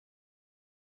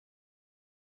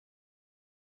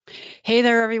Hey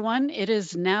there, everyone. It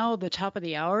is now the top of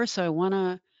the hour, so I want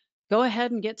to go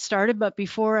ahead and get started. But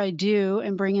before I do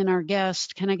and bring in our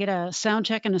guest, can I get a sound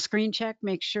check and a screen check?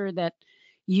 Make sure that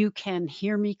you can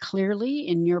hear me clearly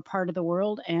in your part of the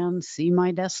world and see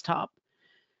my desktop.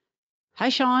 Hi,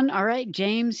 Sean. All right,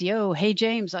 James. Yo. Hey,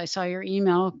 James. I saw your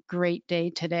email. Great day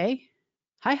today.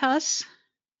 Hi, Huss.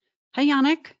 Hi,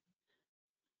 Yannick.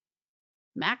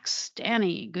 Max,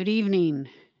 Danny. Good evening.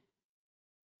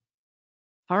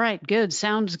 All right, good.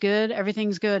 Sounds good.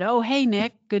 Everything's good. Oh, hey,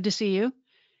 Nick. Good to see you.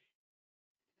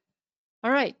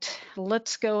 All right,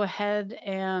 let's go ahead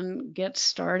and get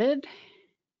started.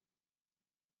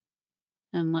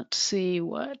 And let's see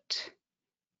what.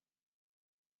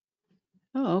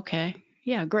 Oh, okay.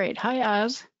 Yeah, great. Hi,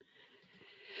 Oz.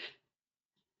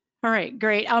 All right,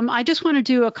 great. I just want to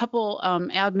do a couple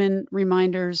admin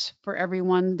reminders for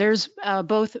everyone. There's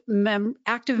both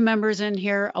active members in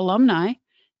here, alumni,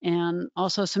 and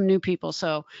also some new people.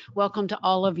 So welcome to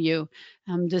all of you.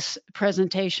 This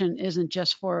presentation isn't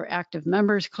just for active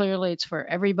members. Clearly, it's for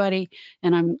everybody.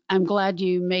 And I'm glad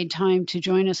you made time to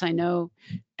join us. I know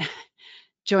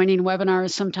joining webinars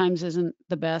sometimes isn't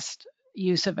the best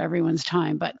use of everyone's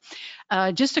time, but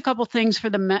just a couple things for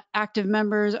the active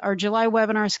members. Our July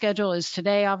webinar schedule is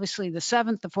today, obviously the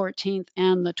 7th, the 14th,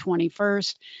 and the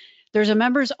 21st. There's a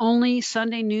members only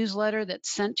Sunday newsletter that's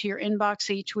sent to your inbox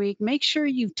each week. Make sure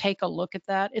you take a look at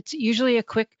that. It's usually a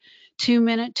quick 2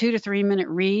 to 3 minute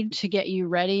read to get you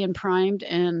ready and primed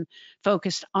and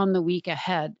focused on the week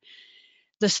ahead.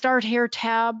 The Start Here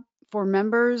tab for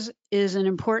members is an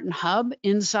important hub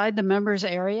inside the members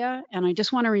area, and I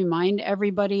just want to remind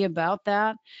everybody about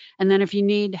that. And then if you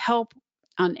need help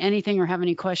on anything or have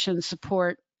any questions,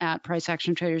 support at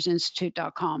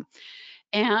priceactiontradersinstitute.com.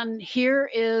 And here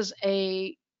is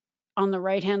on the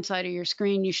right-hand side of your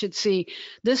screen, you should see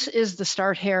this is the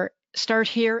Start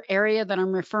Here area that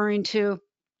I'm referring to.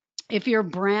 If you're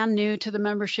brand new to the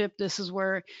membership, this is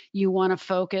where you want to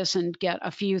focus and get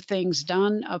a few things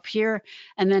done up here.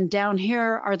 And then down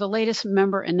here are the latest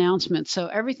member announcements. So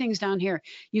everything's down here.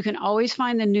 You can always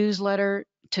find the newsletter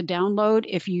to download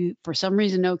if you, for some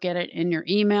reason, don't get it in your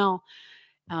email.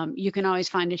 You can always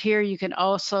find it here. You can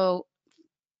also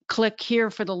click here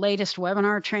for the latest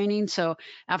webinar training. So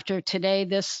after today,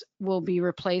 this will be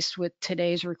replaced with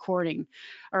today's recording.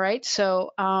 All right,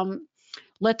 so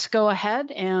let's go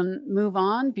ahead and move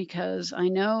on because I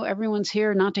know everyone's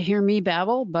here not to hear me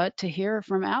babble, but to hear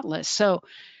from Atlas. So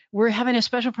we're having a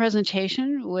special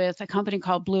presentation with a company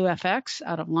called BluFx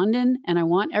out of London, and I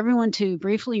want everyone to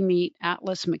briefly meet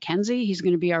Atlas McKenzie. He's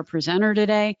going to be our presenter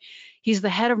today. He's the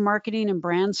head of marketing and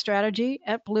brand strategy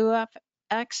at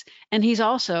BluFx, and he's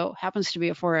also happens to be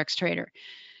a Forex trader.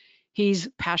 He's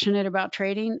passionate about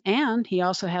trading, and he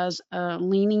also has a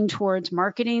leaning towards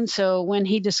marketing. So when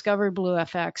he discovered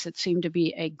BluFx, it seemed to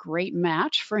be a great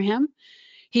match for him.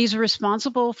 He's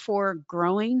responsible for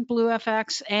growing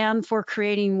BluFx and for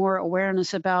creating more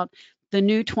awareness about the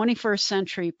new 21st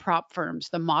century prop firms.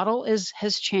 The model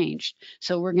has changed.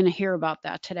 So we're going to hear about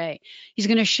that today. He's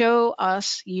going to show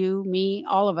us, you, me,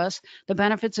 all of us, the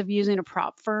benefits of using a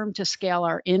prop firm to scale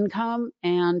our income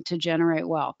and to generate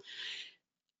wealth.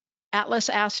 Atlas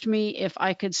asked me if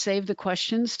I could save the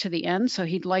questions to the end, so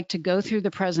he'd like to go through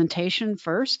the presentation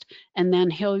first, and then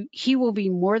he will be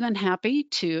more than happy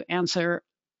to answer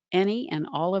any and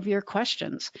all of your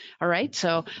questions. All right,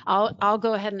 so I'll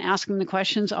go ahead and ask him the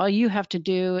questions. All you have to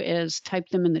do is type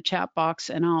them in the chat box,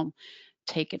 and I'll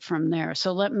take it from there.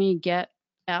 So let me get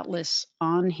Atlas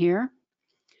on here.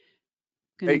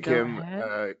 Hey, Kim.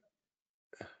 Hello?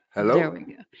 There we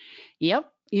go. Yep,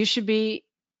 you should be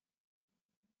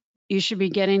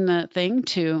getting the thing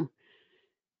to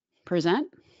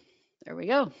present. There we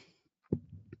go.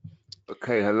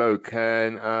 Okay, hello.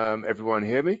 Can everyone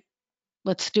hear me?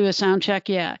 Let's do a sound check.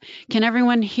 Yeah. Can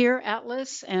everyone hear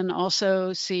Atlas and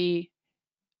also see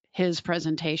his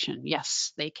presentation?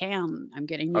 Yes, they can. I'm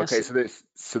getting yes. Okay,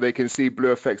 so they can see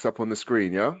BluFx up on the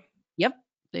screen, yeah? Yep,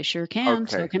 they sure can.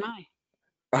 Okay. So can I.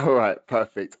 All right,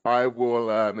 perfect. I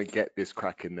will get this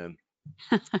cracking then.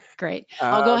 Great.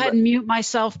 I'll go ahead and mute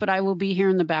myself, but I will be here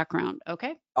in the background.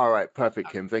 Okay. All right,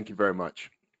 perfect, Kim. Thank you very much.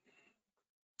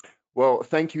 Well,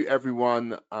 thank you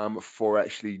everyone for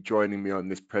actually joining me on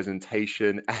this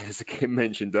presentation. As Kim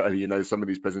mentioned earlier, you know, some of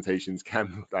these presentations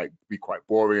can be quite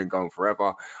boring and go on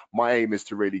forever. My aim is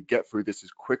to really get through this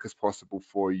as quick as possible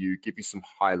for you, give you some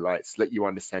highlights, let you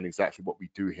understand exactly what we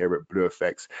do here at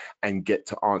BluFx, and get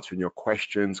to answering your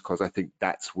questions, because I think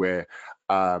that's where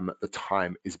the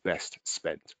time is best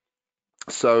spent.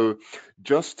 So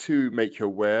just to make you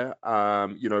aware,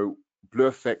 you know,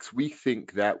 BluFx, we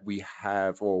think that we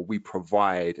have, or we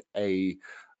provide, a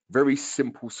very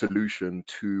simple solution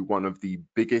to one of the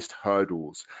biggest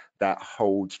hurdles that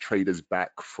holds traders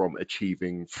back from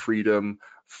achieving freedom,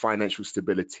 financial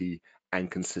stability,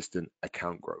 and consistent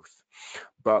account growth.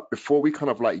 But before we kind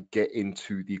of like get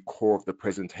into the core of the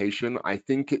presentation, I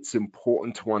think it's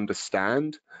important to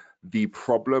understand the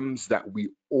problems that we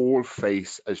all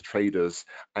face as traders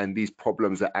and these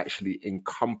problems that actually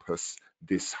encompass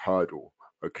this hurdle,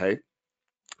 okay?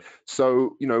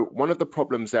 So, one of the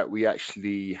problems that we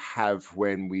actually have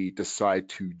when we decide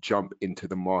to jump into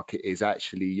the market is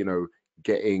actually,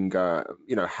 getting,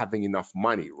 having enough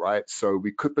money, right? So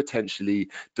we could potentially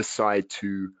decide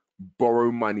to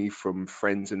borrow money from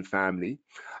friends and family.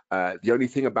 The only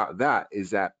thing about that is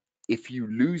that if you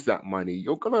lose that money,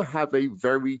 you're going to have a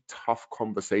very tough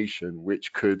conversation,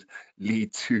 which could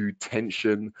lead to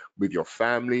tension with your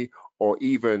family or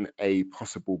even a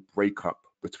possible breakup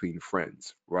between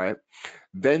friends, right?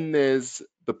 Then there's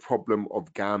the problem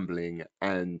of gambling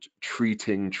and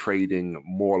treating trading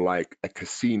more like a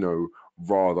casino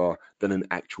rather than an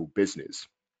actual business.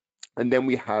 And then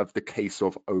we have the case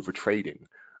of overtrading,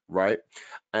 right?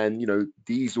 And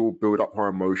these all build up our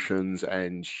emotions,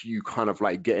 and you kind of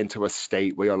like get into a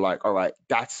state where you're like, all right,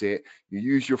 that's it. You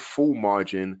use your full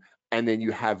margin, and then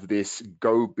you have this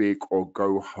go big or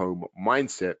go home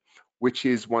mindset, which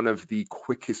is one of the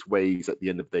quickest ways at the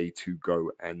end of the day to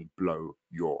go and blow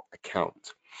your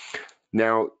account.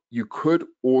 Now, you could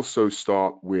also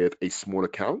start with a small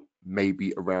account,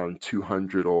 maybe around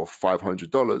 $200 or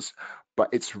 $500, but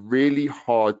it's really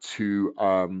hard to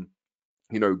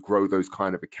grow those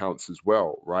kind of accounts as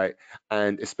well, right?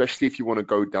 And especially if you want to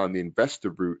go down the investor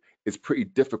route, it's pretty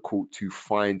difficult to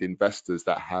find investors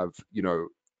that have,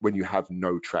 when you have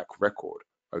no track record,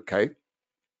 okay?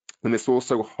 And it's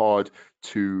also hard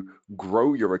to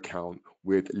grow your account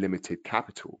with limited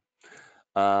capital.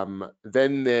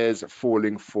 Then there's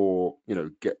falling for,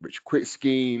 get rich quick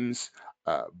schemes,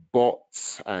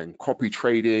 bots and copy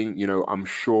trading. I'm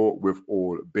sure we've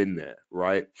all been there,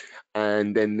 right?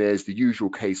 And then there's the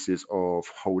usual cases of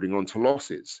holding on to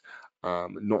losses,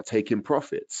 not taking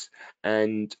profits,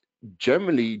 and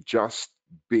generally just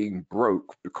being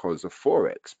broke because of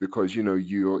Forex, because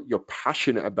you're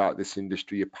passionate about this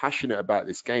industry, you're passionate about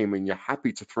this game, and you're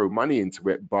happy to throw money into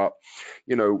it. But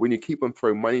when you keep on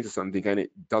throwing money into something and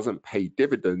it doesn't pay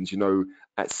dividends,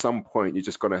 at some point you're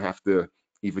just going to have to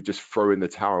either just throw in the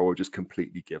towel or just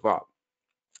completely give up.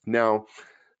 Now,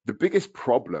 the biggest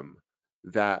problem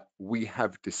that we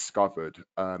have discovered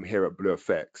here at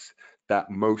BluFx that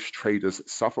most traders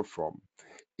suffer from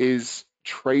is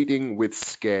trading with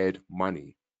scared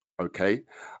money, okay?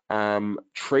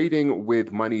 Trading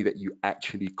with money that you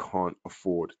actually can't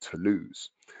afford to lose.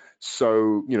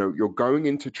 So, you're going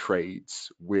into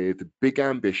trades with big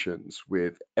ambitions,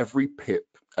 with every pip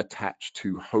attached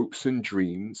to hopes and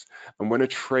dreams. And when a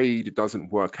trade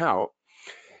doesn't work out,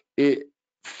 it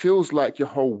feels like your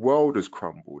whole world has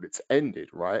crumbled. It's ended,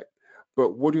 right?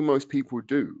 But what do most people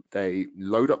do? They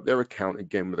load up their account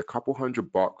again with a couple $100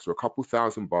 or a couple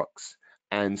 $1,000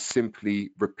 and simply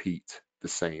repeat the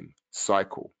same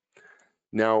cycle.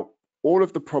 Now, all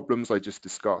of the problems I just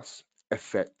discussed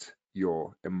affect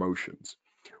your emotions,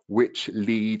 which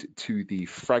lead to the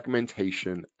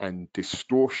fragmentation and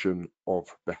distortion of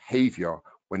behavior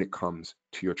when it comes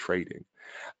to your trading.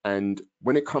 And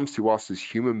when it comes to us as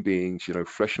human beings,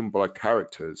 flesh and blood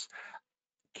characters,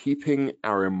 keeping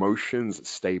our emotions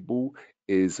stable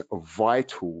is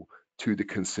vital to the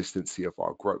consistency of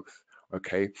our growth,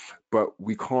 okay? But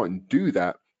we can't do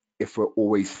that if we're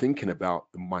always thinking about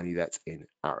the money that's in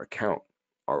our account,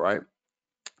 all right?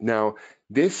 Now,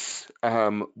 this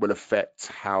will affect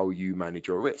how you manage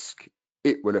your risk.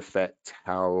 It will affect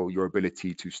how your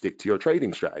ability to stick to your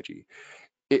trading strategy.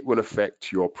 It will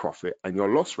affect your profit and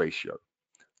your loss ratio,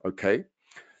 okay?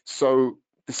 So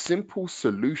the simple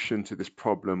solution to this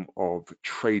problem of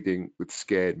trading with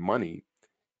scared money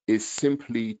is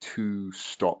simply to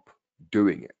stop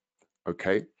doing it,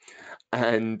 okay?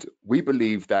 And we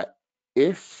believe that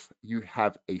if you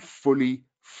have a fully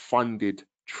funded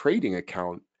trading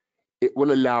account, it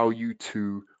will allow you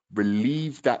to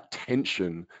relieve that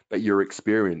tension that you're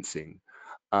experiencing,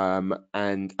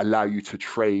 and allow you to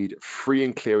trade free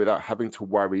and clear without having to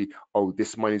worry, oh,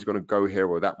 this money is going to go here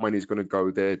or that money is going to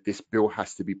go there. This bill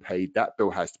has to be paid. That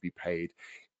bill has to be paid.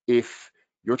 If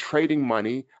you're trading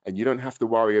money and you don't have to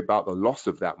worry about the loss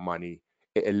of that money,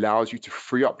 it allows you to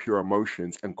free up your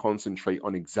emotions and concentrate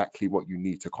on exactly what you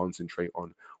need to concentrate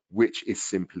on, which is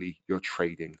simply your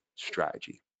trading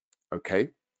strategy. Okay.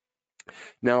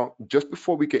 Now, just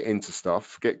before we get into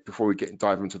stuff, before we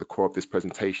dive into the core of this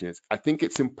presentation, I think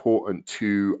it's important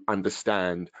to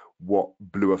understand what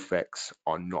BluFx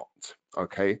are not.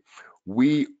 Okay,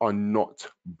 we are not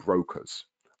brokers.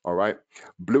 All right,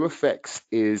 BluFx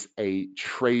is a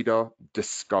trader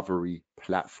discovery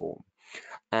platform,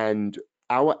 and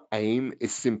our aim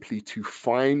is simply to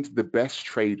find the best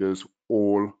traders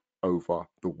all over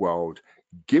the world,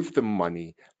 give them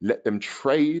money, let them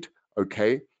trade,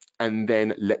 okay, and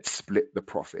then let's split the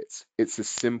profits. It's as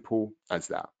simple as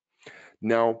that.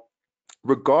 Now,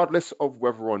 regardless of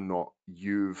whether or not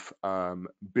you've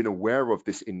been aware of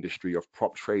this industry of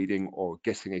prop trading or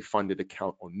getting a funded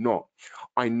account or not,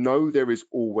 I know there is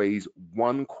always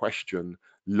one question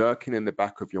lurking in the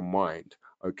back of your mind,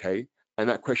 okay? And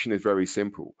that question is very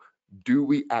simple. Do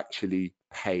we actually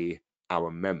pay our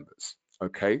members?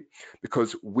 Okay,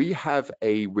 because we have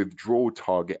a withdrawal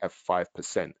target of 5%.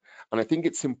 And I think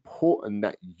it's important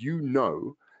that you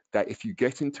know that if you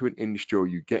get into an industry or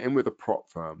you get in with a prop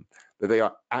firm, that they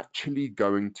are actually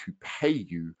going to pay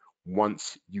you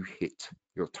once you hit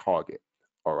your target.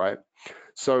 All right.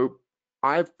 So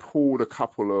I've pulled a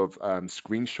couple of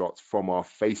screenshots from our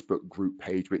Facebook group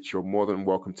page, which you're more than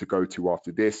welcome to go to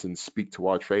after this and speak to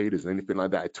our traders and anything like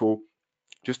that at all,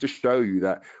 just to show you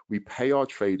that we pay our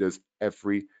traders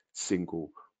every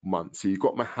single month. So you've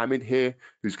got Mohammed here,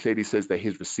 who's clearly says that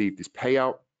he's received his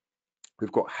payout.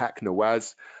 We've got Hack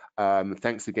Nawaz.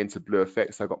 Thanks again to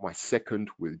BluFx. I got my second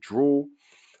withdrawal.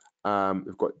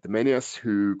 We've got Domenius,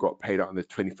 who got paid out on the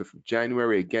 25th of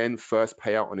January. Again, first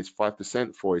payout on his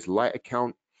 5% for his light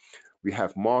account. We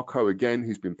have Marco again,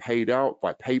 who's been paid out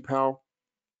by PayPal.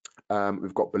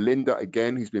 We've got Belinda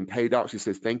again, who's been paid out. She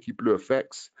says, thank you,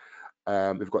 BluFx.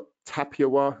 We've got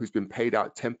Tapiawa, who's been paid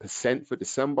out 10% for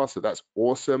December. So that's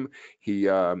awesome. He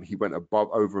went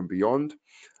over and beyond.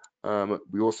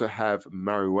 We also have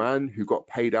Marouane, who got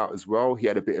paid out as well. He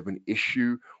had a bit of an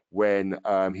issue when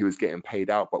he was getting paid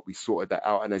out, but we sorted that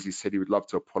out. And as he said, he would love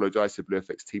to apologize to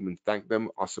BluFx team and thank them.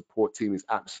 Our support team is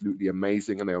absolutely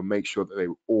amazing, and they'll make sure that they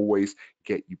will always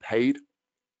get you paid.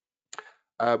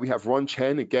 We have Ron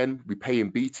Chen, again, we pay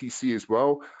in BTC as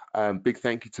well. Big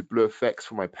thank you to BluFx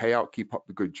for my payout. Keep up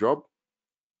the good job.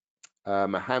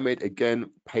 Mohammed, again,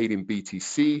 paid in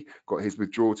BTC, got his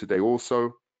withdrawal today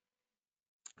also.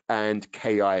 And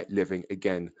KI Living,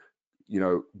 again,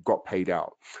 got paid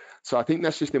out. So I think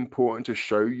that's just important to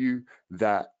show you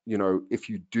that, if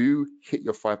you do hit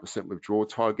your 5% withdrawal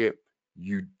target,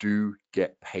 you do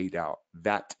get paid out.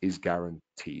 That is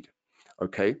guaranteed.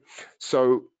 Okay,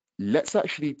 so let's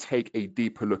actually take a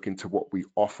deeper look into what we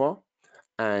offer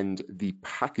and the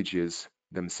packages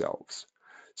themselves.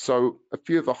 So a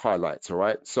few of the highlights, all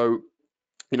right? So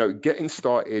getting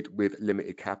started with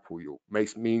limited capital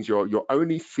means your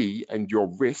only fee and your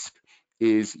risk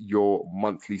is your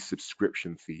monthly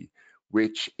subscription fee,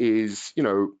 which is,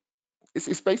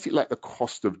 it's basically like the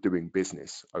cost of doing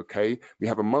business. Okay, we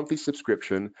have a monthly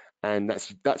subscription, and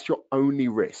that's your only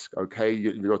risk. Okay,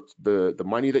 the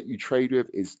money that you trade with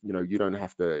is, you don't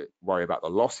have to worry about the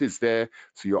losses there.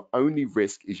 So your only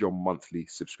risk is your monthly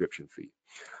subscription fee.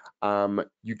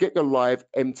 You get your live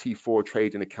MT4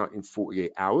 trading account in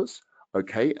 48 hours,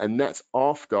 okay? And that's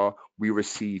after we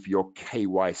receive your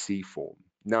KYC form.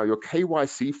 Now, your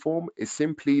KYC form is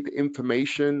simply the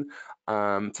information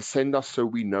to send us so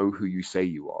we know who you say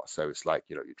you are. So it's like,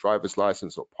 your driver's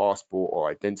license or passport or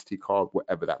identity card,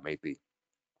 whatever that may be.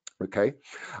 Okay,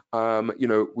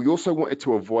 we also wanted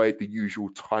to avoid the usual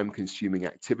time-consuming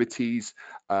activities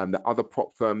that other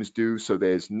prop firms do. So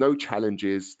there's no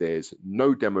challenges, there's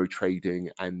no demo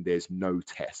trading, and there's no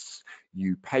tests.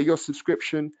 You pay your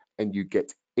subscription and you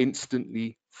get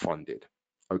instantly funded.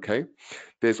 Okay,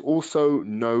 there's also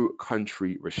no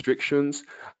country restrictions,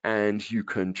 and you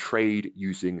can trade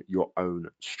using your own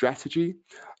strategy.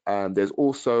 There's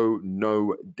also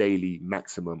no daily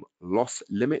maximum loss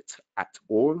limit at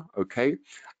all, okay?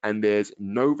 And there's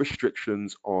no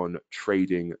restrictions on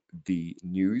trading the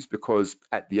news, because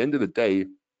at the end of the day,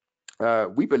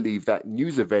 we believe that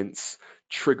news events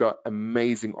trigger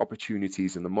amazing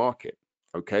opportunities in the market,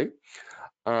 okay?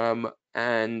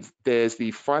 And there's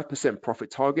the 5%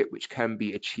 profit target, which can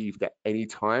be achieved at any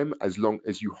time as long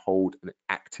as you hold an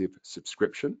active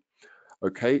subscription.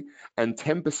 Okay, and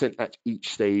 10% at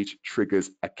each stage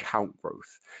triggers account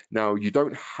growth. Now, you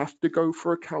don't have to go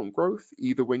for account growth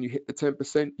either. When you hit the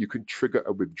 10%, you can trigger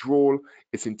a withdrawal.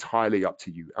 It's entirely up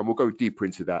to you, and we'll go deeper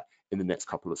into that in the next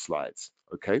couple of slides.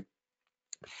 Okay,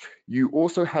 you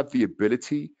also have the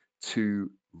ability to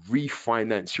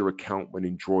refinance your account when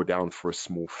in drawdown for a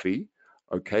small fee.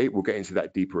 Okay, we'll get into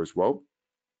that deeper as well.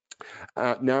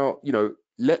 Now,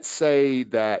 let's say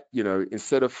that, you know,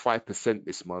 instead of 5%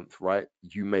 this month, right,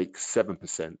 you make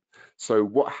 7%. So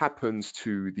what happens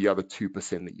to the other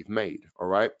 2% that you've made? All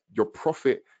right, your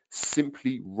profit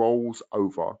simply rolls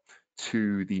over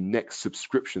to the next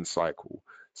subscription cycle.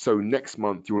 So next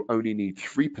month, you'll only need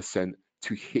 3%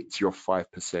 to hit your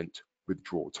 5%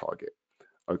 withdrawal target.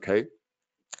 Okay.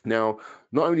 Now,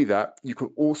 not only that, you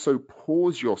can also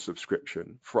pause your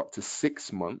subscription for up to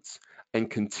 6 months and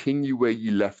continue where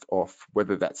you left off,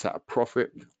 whether that's at a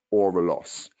profit or a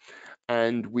loss.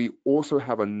 And we also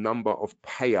have a number of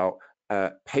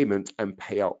payment and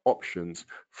payout options,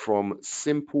 from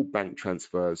simple bank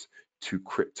transfers to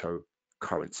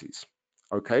cryptocurrencies.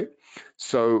 Okay,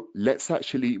 so let's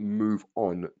actually move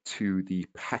on to the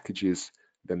packages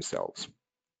themselves.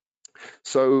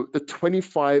 So the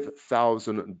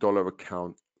 $25,000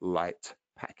 account light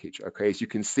package, okay, as you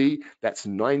can see, that's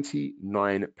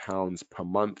 £99 per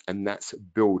month, and that's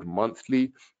billed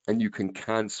monthly, and you can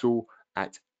cancel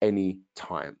at any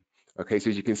time. Okay,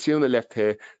 so as you can see on the left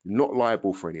here, not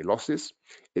liable for any losses.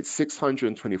 It's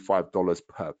 $625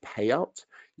 per payout.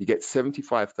 You get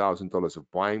 $75,000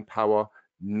 of buying power,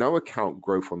 no account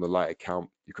growth on the light account.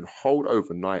 You can hold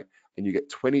overnight, and you get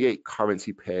 28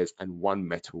 currency pairs and 1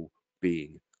 metal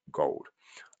being gold.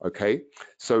 Okay,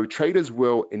 so traders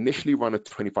will initially run a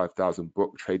 25,000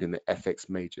 book trading the FX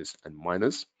majors and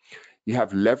minors. You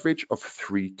have leverage of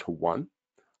 3 to 1.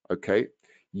 Okay,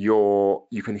 you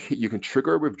can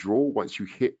trigger a withdrawal once you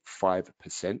hit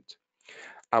 5%.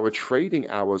 Our trading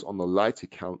hours on the light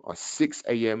account are 6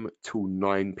 a.m. till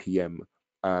 9 p.m.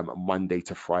 Monday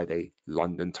to Friday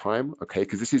London time. Okay,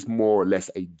 because this is more or less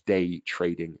a day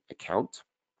trading account.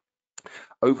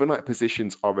 Overnight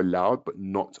positions are allowed, but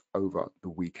not over the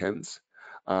weekends.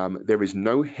 There is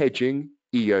no hedging,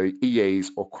 EAs,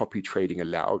 or copy trading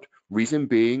allowed. Reason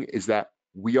being is that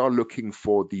we are looking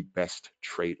for the best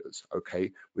traders,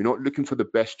 okay? We're not looking for the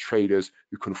best traders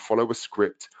who can follow a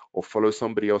script or follow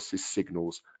somebody else's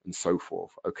signals and so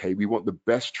forth, okay? We want the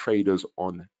best traders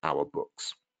on our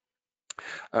books.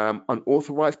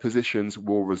 Unauthorized positions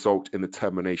will result in the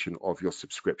termination of your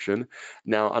subscription.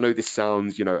 Now, I know this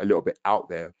sounds, you know, a little bit out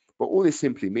there, but all this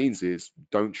simply means is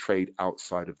don't trade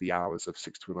outside of the hours of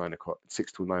 6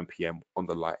 to 9 p.m. on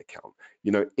the light account.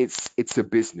 You know, it's a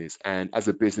business, and as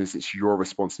a business, it's your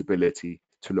responsibility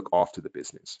to look after the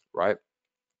business, right?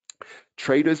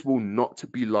 Traders will not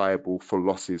be liable for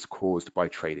losses caused by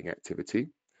trading activity,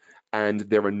 and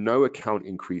there are no account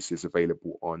increases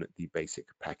available on the basic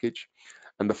package.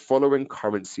 And the following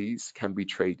currencies can be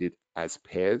traded as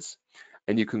pairs,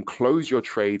 and you can close your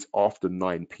trades after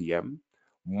 9 p.m.,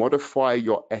 modify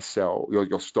your SL,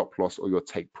 your stop loss or your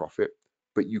take profit,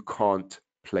 but you can't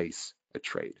place a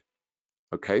trade.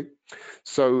 Okay,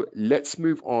 so let's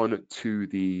move on to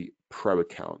the Pro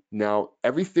account. Now,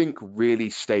 everything really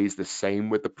stays the same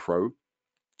with the Pro.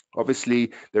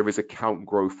 Obviously, there is account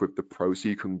growth with the Pro, so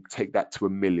you can take that to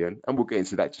 1 million, and we'll get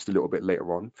into that just a little bit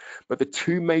later on. But the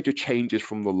two major changes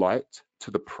from the Lite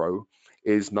to the Pro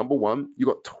is, number one, you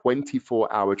got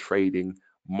 24-hour trading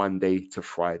Monday to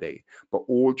Friday, but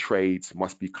all trades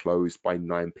must be closed by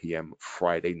 9 p.m.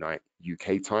 Friday night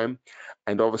UK time.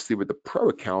 And obviously with the Pro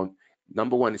account,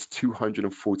 number one, it's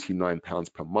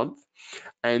 £249 per month,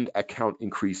 and account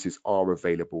increases are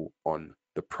available on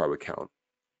the Pro account.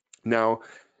 Now,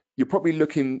 you're probably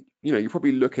looking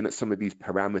at some of these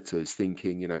parameters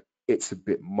thinking, you know, it's a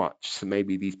bit much. So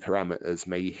maybe these parameters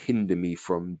may hinder me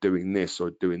from doing this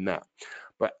or doing that.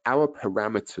 But our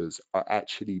parameters are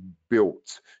actually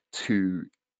built to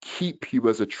keep you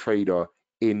as a trader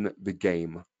in the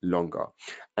game longer.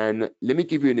 And let me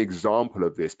give you an example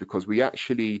of this, because we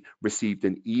actually received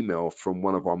an email from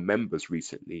one of our members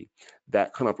recently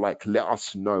that kind of like let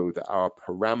us know that our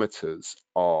parameters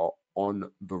are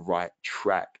on the right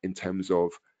track in terms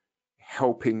of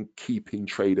keeping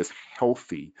traders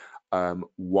healthy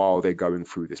while they're going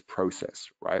through this process,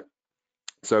 right?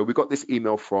 So we got this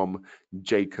email from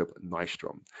Jacob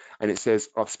Nystrom, and it says,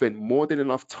 I've spent more than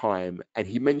enough time, and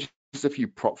he mentions a few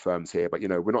prop firms here, but, you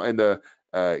know, we're not in the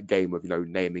game of, you know,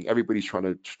 naming. Everybody's trying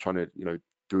to, you know,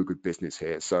 do a good business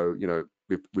here. So, you know,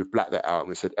 we've blacked that out, and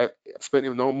we said, I've spent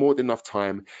more than enough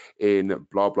time in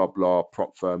blah, blah, blah,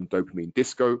 prop firm, dopamine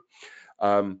disco.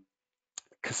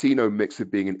 Casino mix of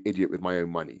being an idiot with my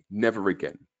own money. Never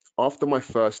again. After my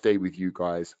first day with you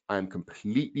guys, I am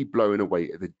completely blown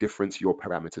away at the difference your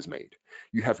parameters made.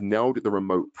 You have nailed the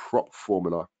remote prop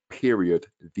formula, period,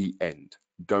 the end.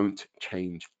 Don't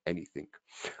change anything.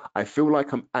 I feel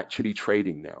like I'm actually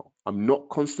trading now. I'm not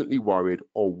constantly worried,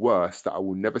 or worse, that I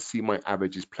will never see my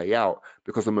averages play out,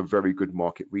 because I'm a very good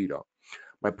market reader.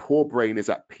 My poor brain is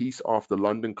at peace after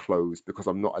London closed because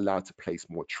I'm not allowed to place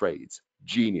more trades.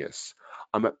 Genius.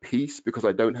 I'm at peace because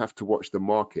I don't have to watch the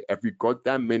market every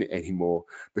goddamn minute anymore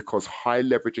because high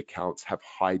leverage accounts have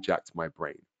hijacked my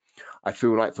brain. I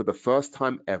feel like for the first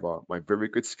time ever, my very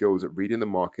good skills at reading the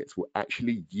markets will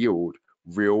actually yield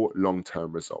real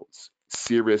long-term results.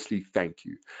 Seriously, thank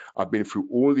you. I've been through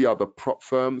all the other prop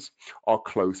firms are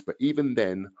close, but even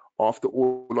then, after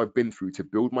all I've been through to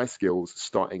build my skills,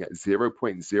 starting at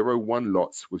 0.01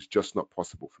 lots was just not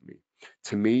possible for me.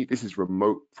 To me, this is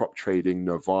remote prop trading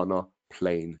nirvana,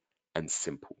 plain and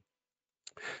simple.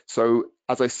 So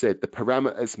as I said, the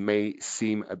parameters may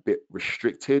seem a bit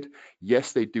restricted.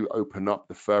 Yes, they do open up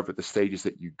the further the stages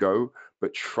that you go,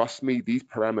 but trust me, these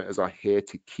parameters are here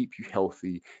to keep you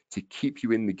healthy, to keep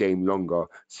you in the game longer,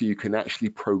 so you can actually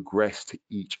progress to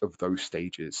each of those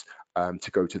stages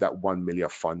to go to that 1 million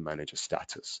fund manager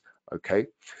status, okay?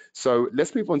 So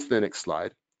let's move on to the next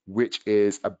slide, which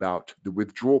is about the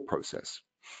withdrawal process.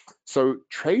 So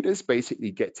traders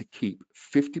basically get to keep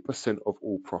 50% of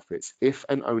all profits if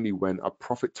and only when a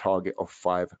profit target of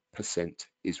 5%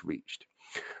 is reached.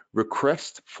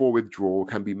 Request for withdrawal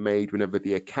can be made whenever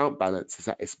the account balance is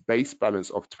at its base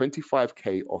balance of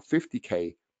 25K or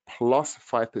 50K plus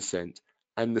 5%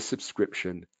 and the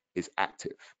subscription is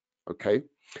active, okay?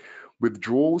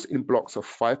 Withdrawals in blocks of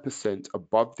 5%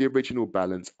 above the original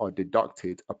balance are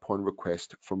deducted upon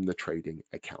request from the trading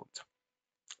account.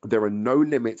 There are no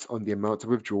limits on the amount of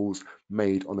withdrawals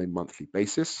made on a monthly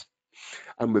basis,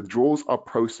 and withdrawals are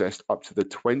processed up to the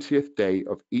 20th day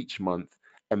of each month,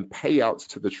 and payouts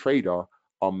to the trader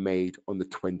are made on the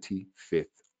 25th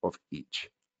of each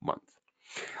month.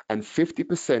 And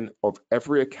 50% of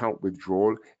every account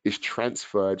withdrawal is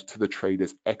transferred to the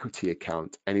trader's equity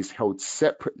account and is held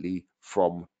separately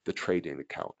from the trading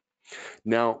account.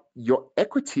 Now, your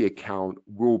equity account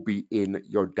will be in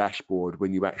your dashboard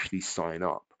when you actually sign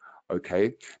up.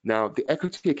 Okay, now the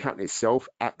equity account itself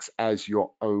acts as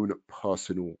your own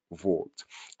personal vault,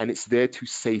 and it's there to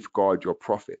safeguard your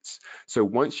profits. So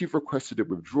once you've requested a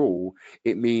withdrawal,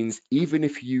 it means even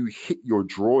if you hit your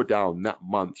drawdown that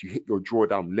month, you hit your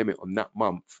drawdown limit on that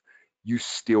month, you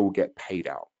still get paid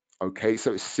out. Okay,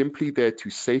 so it's simply there to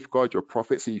safeguard your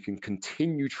profits so you can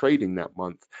continue trading that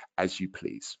month as you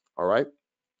please. All right.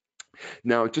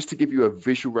 Now, just to give you a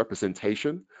visual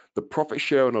representation, the profit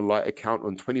share on a light account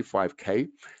on 25K.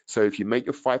 So if you make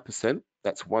your 5%,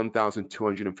 that's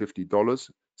 $1,250.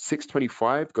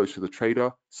 625 goes to the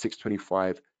trader,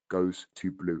 625 goes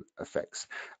to BluFx.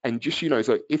 And just,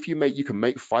 so if you can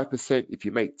make 5%, if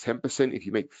you make 10%, if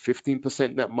you make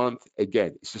 15% that month,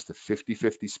 again, it's just a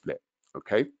 50-50 split,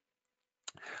 okay?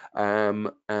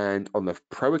 And on the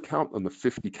pro account, on the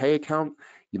 50K account,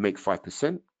 you make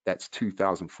 5%, that's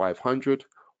 2,500,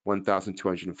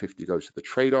 1,250 goes to the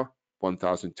trader,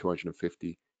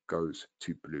 1,250 goes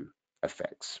to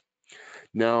BluFx.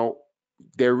 Now,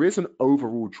 there is an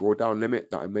overall drawdown limit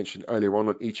that I mentioned earlier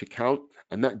on each account,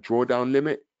 and that drawdown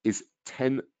limit is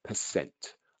 10%.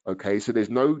 Okay, so there's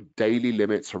no daily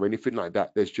limits or anything like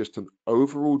that. There's just an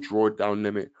overall drawdown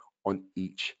limit on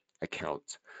each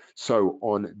account. So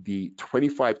on the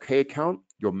 25K account,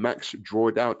 your max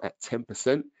drawdown at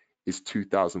 10% is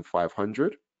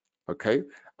 2,500. Okay,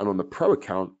 and on the pro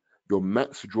account, your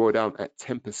max drawdown at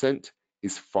 10%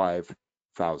 is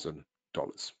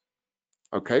 $5,000.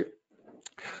 Okay,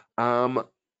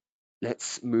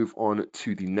 let's move on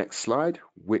to the next slide,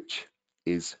 which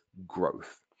is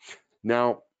growth.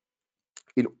 Now,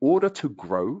 in order to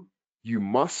grow, you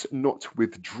must not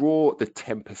withdraw the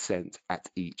 10% at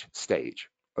each stage,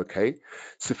 okay?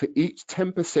 So for each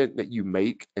 10% that you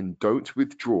make and don't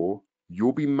withdraw,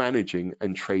 you'll be managing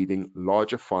and trading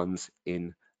larger funds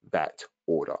in that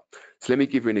order. So let me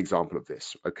give you an example of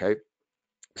this, okay?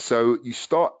 So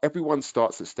everyone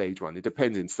starts at stage one. It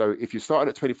depends. So if you start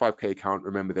at a 25K account,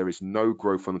 remember there is no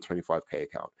growth on the 25K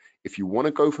account. If you want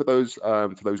to go for those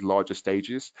larger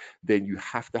stages, then you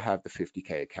have to have the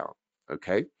 50K account.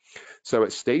 Okay. So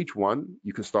at stage one,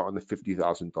 you can start on the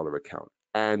 $50,000 account,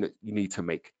 and you need to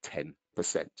make 10%.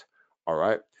 All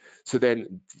right. So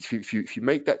then if you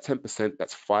make that 10%,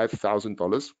 that's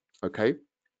 $5,000. Okay.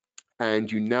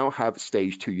 And you now have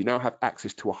stage two. You now have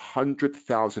access to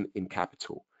 100,000 in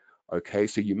capital. Okay,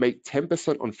 so you make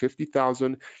 10% on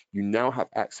 50,000. You now have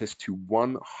access to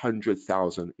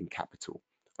 100,000 in capital.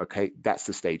 Okay, that's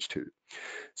the stage two.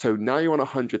 So now you're on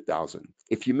 100,000.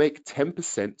 If you make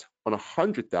 10% on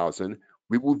 100,000,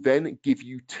 we will then give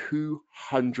you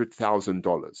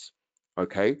 $200,000.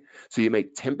 Okay, so you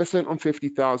make 10% on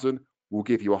 50,000. We'll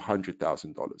give you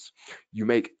 $100,000. You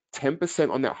make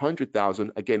 10% on that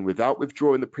 100,000, again, without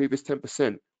withdrawing the previous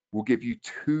 10%, will give you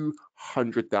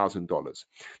 $200,000.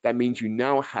 That means you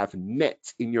now have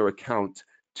net in your account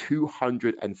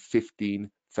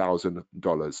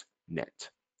 $215,000 net.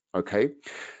 Okay.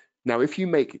 Now, if you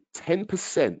make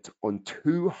 10% on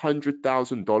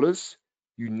 $200,000,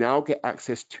 you now get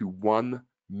access to $1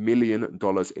 million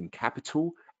in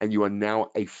capital, and you are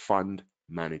now a fund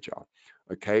manager.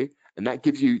 Okay, and that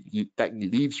gives you, that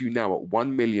leaves you now at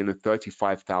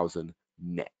 1,035,000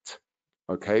 net.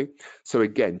 Okay, so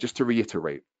again, just to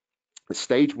reiterate, at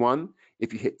stage 1,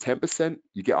 if you hit 10%,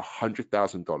 you get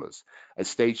 $100,000. At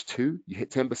stage 2, you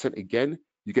hit 10% again,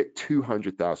 you get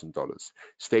 $200,000.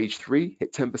 Stage 3,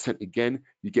 hit 10% again,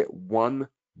 you get 1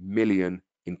 million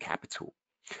in capital.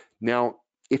 Now,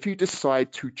 if you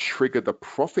decide to trigger the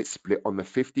profit split on the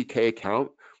 50K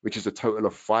account, which is a total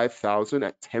of 5,000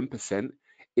 at 10%,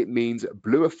 it means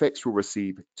BluFx will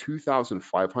receive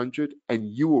 2,500 and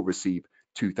you will receive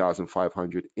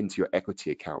 2,500 into your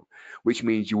equity account, which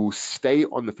means you will stay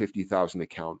on the 50,000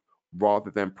 account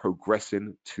rather than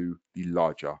progressing to the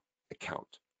larger account.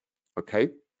 Okay,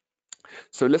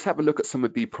 so let's have a look at some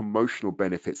of the promotional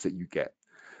benefits that you get.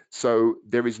 So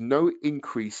there is no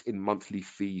increase in monthly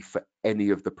fee for any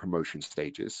of the promotion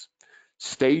stages.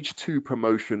 Stage 2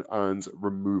 promotion earns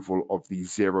removal of the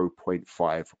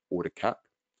 0.5 order cap.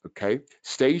 Okay.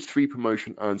 Stage 3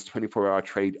 promotion earns 24-hour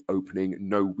trade opening,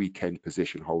 no weekend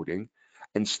position holding.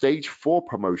 And stage 4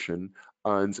 promotion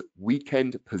earns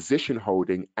weekend position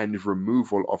holding and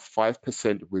removal of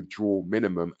 5% withdrawal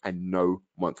minimum and no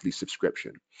monthly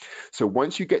subscription. So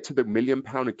once you get to the £1 million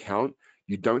account,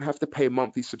 you don't have to pay a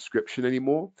monthly subscription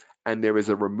anymore, and there is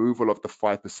a removal of the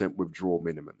 5% withdrawal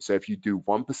minimum. So if you do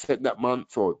 1% that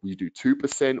month, or you do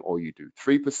 2%, or you do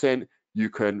 3%, you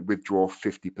can withdraw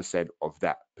 50% of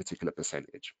that particular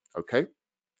percentage. Okay.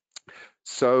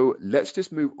 So let's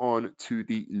just move on to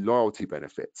the loyalty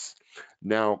benefits.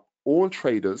 Now, all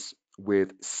traders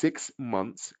with 6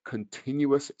 months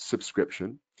continuous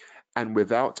subscription and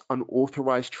without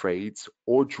unauthorized trades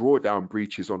or drawdown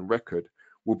breaches on record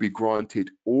will be granted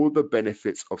all the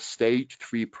benefits of stage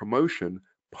 3 promotion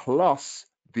plus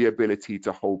the ability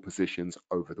to hold positions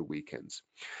over the weekends.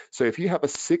 So if you have a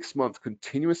 6-month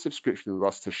continuous subscription with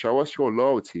us to show us your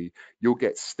loyalty, you'll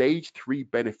get stage 3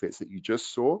 benefits that you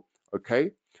just saw,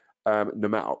 okay? No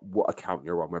matter what account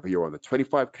you're on, whether you're on the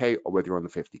 25K or whether you're on the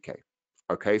 50K.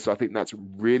 Okay, so I think that's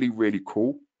really, really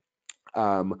cool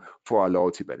for our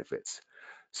loyalty benefits.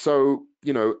 So,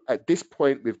 you know, at this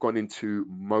point, we've gone into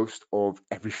most of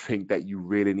everything that you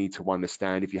really need to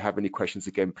understand. If you have any questions,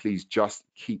 again, please just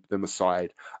keep them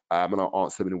aside and I'll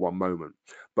answer them in one moment.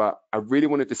 But I really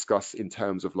want to discuss in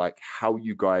terms of like how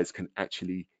you guys can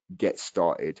actually get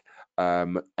started.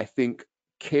 I think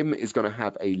Kim is going to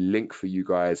have a link for you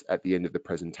guys at the end of the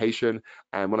presentation.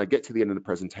 And when I get to the end of the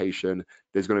presentation,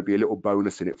 there's going to be a little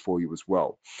bonus in it for you as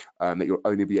well that you'll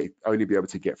only be able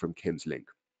to get from Kim's link.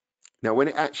 Now, when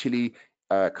it actually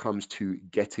comes to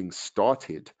getting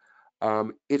started,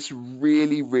 it's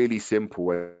really, really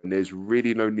simple and there's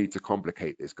really no need to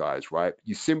complicate this, guys, right?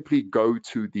 You simply go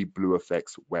to the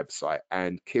BluFx website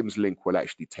and Kim's link will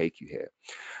actually take you here.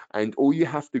 And all you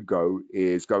have to go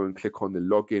is go and click on the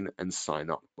login and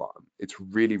sign up button. It's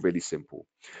really, really simple.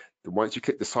 Once you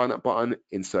click the sign up button,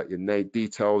 insert your name,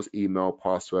 details, email,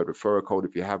 password, referral code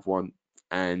if you have one,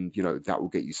 and you know that will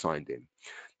get you signed in.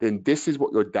 Then this is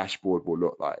what your dashboard will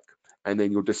look like. And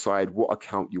then you'll decide what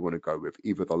account you want to go with,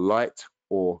 either the Lite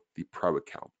or the Pro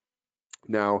account.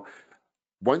 Now,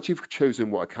 once you've chosen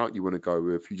what account you want to go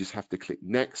with, you just have to click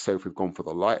next. So if we've gone for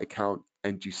the Lite account,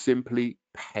 and you simply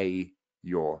pay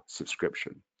your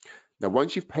subscription. Now,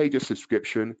 once you've paid your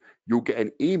subscription, you'll get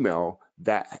an email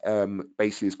that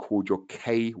basically is called your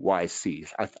KYC.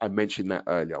 I mentioned that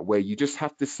earlier, where you just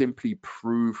have to simply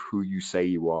prove who you say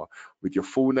you are with your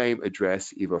full name,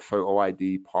 address, either photo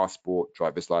ID, passport,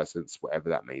 driver's license, whatever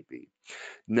that may be.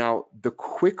 Now, the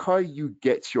quicker you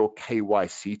get your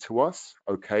KYC to us,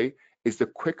 okay, is the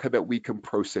quicker that we can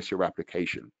process your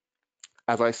application.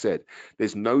 As I said,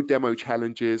 there's no demo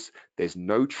challenges, there's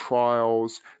no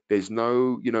trials, there's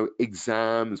no, you know,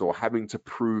 exams or having to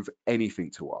prove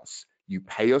anything to us. You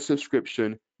pay your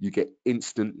subscription, you get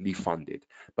instantly funded.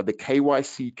 But the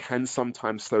KYC can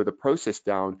sometimes slow the process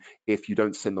down if you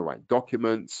don't send the right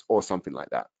documents or something like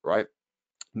that, right?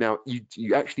 Now,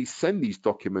 you actually send these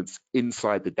documents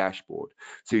inside the dashboard.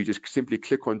 So you just simply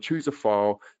click on choose a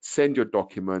file, send your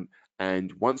document,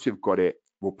 and once you've got it,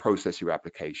 we'll process your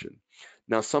application.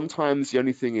 Now, sometimes the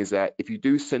only thing is that if you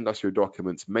do send us your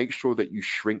documents, make sure that you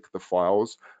shrink the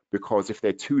files, because if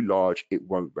they're too large, it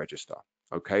won't register.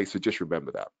 Okay, so just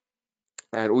remember that.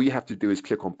 And all you have to do is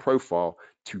click on profile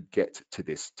to get to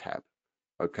this tab.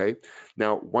 Okay,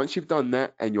 now once you've done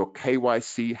that and your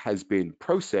KYC has been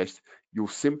processed, you'll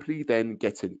simply then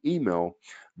get an email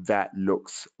that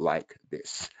looks like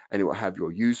this, and it will have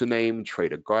your username,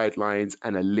 trader guidelines,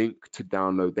 and a link to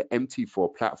download the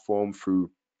MT4 platform through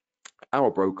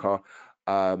our broker,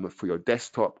 for your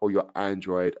desktop or your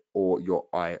Android or your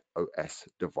iOS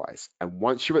device. And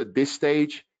once you're at this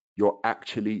stage, you're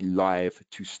actually live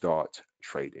to start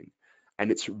trading. And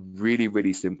it's really,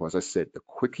 really simple. As I said, the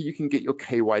quicker you can get your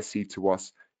KYC to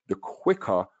us, the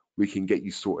quicker we can get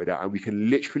you sorted out. And we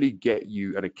can literally get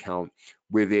you an account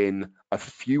within a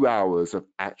few hours of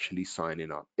actually signing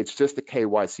up. It's just the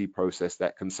KYC process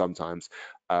that can sometimes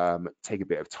take a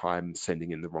bit of time,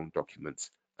 sending in the wrong documents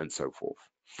and so forth.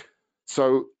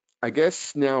 So I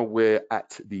guess now we're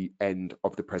at the end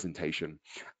of the presentation,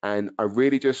 and I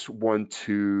really just want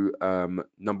to,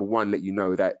 number one, let you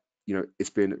know that, it's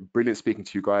been brilliant speaking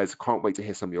to you guys. Can't wait to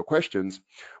hear some of your questions.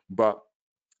 But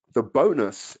the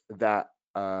bonus that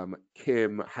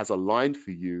Kim has aligned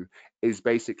for you is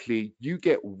basically you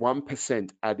get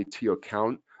 1% added to your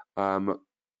account,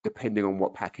 depending on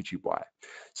what package you buy.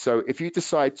 So if you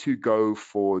decide to go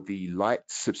for the light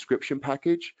subscription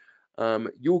package, so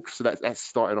that's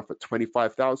starting off at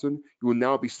 25,000. You will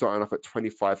now be starting off at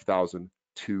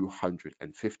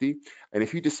 25,250. And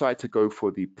if you decide to go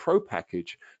for the pro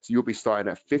package, so you'll be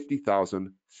starting at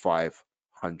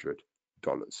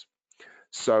 $50,500.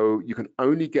 So you can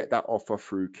only get that offer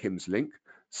through Kim's link.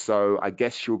 So I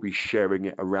guess she'll be sharing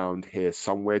it around here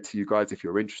somewhere to you guys. If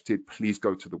you're interested, please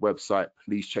go to the website,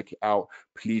 please check it out.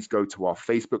 Please go to our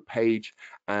Facebook page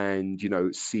and,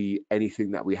 see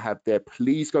anything that we have there.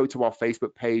 Please go to our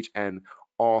Facebook page and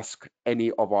ask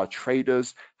any of our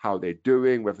traders how they're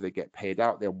doing, whether they get paid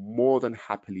out. They'll more than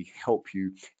happily help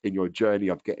you in your journey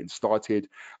of getting started.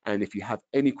 And if you have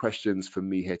any questions for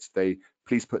me here today,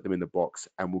 please put them in the box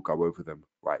and we'll go over them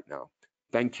right now.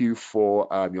 Thank you for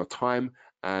your time,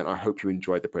 and I hope you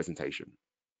enjoyed the presentation.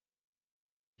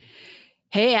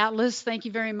 Hey, Atlas, thank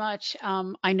you very much.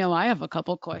 I know I have a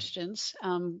couple questions.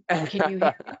 Can you hear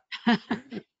me?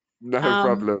 No Um,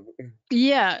 problem.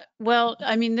 yeah, well,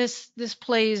 I mean, this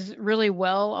plays really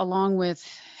well along with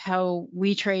how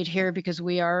we trade here because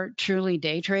we are truly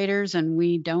day traders and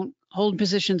we don't hold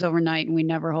positions overnight and we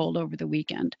never hold over the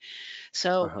weekend.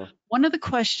 So Uh-huh. one of the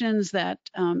questions that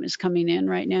is coming in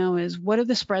right now is, what are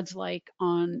the spreads like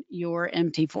on your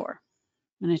MT4?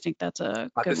 And I think that's a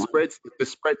The good one.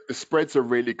 spreads are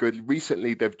really good.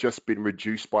 Recently, they've just been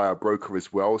reduced by our broker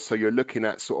as well. So you're looking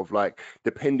at sort of like,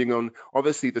 depending on,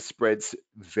 obviously the spreads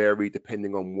vary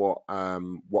depending on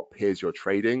what pairs you're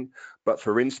trading. But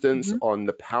for instance, Mhm. on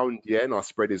the pound yen, our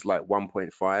spread is like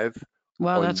 1.5.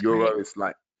 Wow, On that's great. euro, it's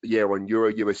like, yeah, on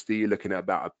euro USD, you're looking at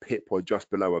about a pip or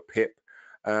just below a pip.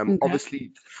 Okay.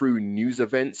 Obviously, through news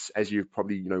events, as you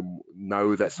probably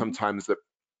know that Mhm. sometimes the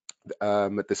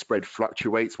spread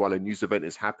fluctuates while a news event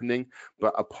is happening.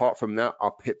 But apart from that,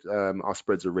 our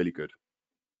spreads are really good.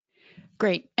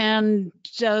 Great. And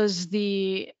does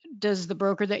the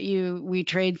broker that we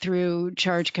trade through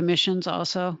charge commissions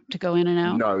also to go in and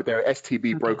out? No, they're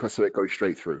STB Okay. broker, so it goes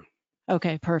straight through.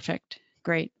 Okay, perfect.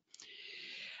 Great.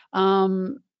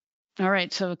 Um, all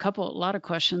right, so a lot of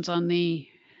questions on the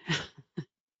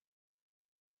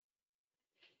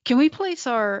Can we place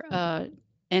our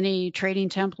any trading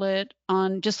template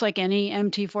on just like any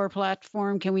MT4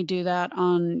 platform? Can we do that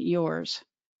on yours?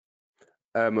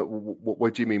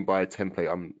 What do you mean by a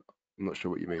template? I'm not sure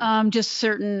what you mean. Just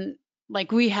certain,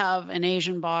 like we have an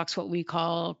Asian box, what we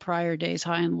call prior days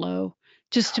high and low,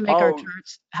 just to make our Oh,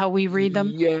 charts how we read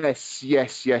them. yes. You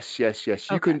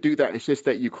Okay. can do that. It's just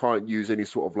that you can't use any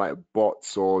sort of like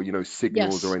bots or,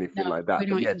 signals or Yes. anything No, like we that. But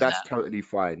don't yeah, use that's that. totally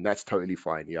fine. That's totally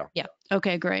fine. Yeah. Yeah.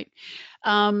 Okay, great.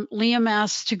 Liam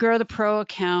asks, to grow the pro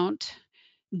account,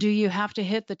 do you have to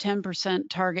hit the 10%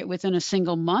 target within a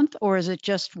single month, or is it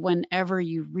just whenever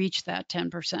you reach that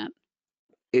 10%?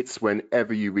 It's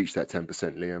whenever you reach that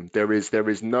 10%, Liam. There is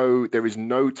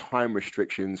no time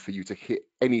restrictions for you to hit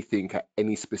anything at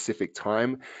any specific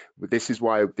time. But this is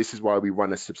why we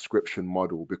run a subscription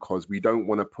model, because we don't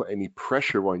want to put any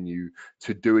pressure on you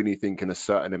to do anything in a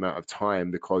certain amount of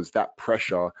time, because that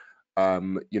pressure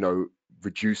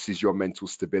reduces your mental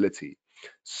stability.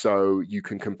 So you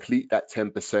can complete that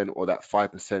 10% or that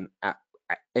 5% at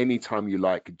any time you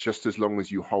like, just as long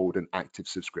as you hold an active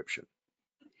subscription.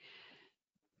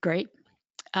 Great.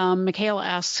 Michaela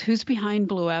asks, who's behind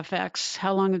BluFx?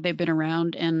 How long have they been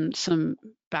around? And some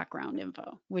background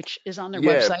info, which is on their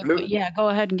Yeah, website. But yeah, go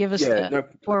ahead and give us Yeah, the no, no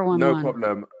 411.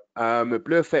 problem.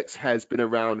 BluFx has been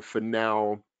around for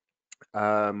now.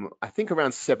 I think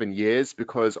around 7 years,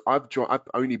 because I've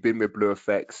only been with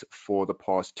BluFx for the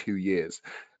past 2 years.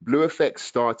 BluFx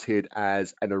started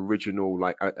as an original,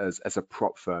 like as a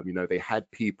prop firm. You know, they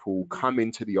had people come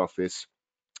into the office,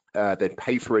 they'd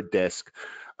pay for a desk.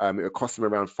 It would cost them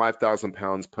around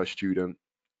 £5,000 per student.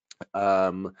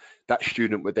 That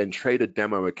student would then trade a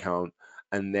demo account,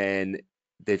 and then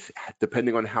they've,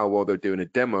 depending on how well they're doing a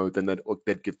demo, then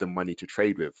they'd give them money to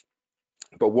trade with.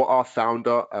 But what our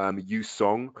founder, Yu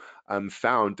Song,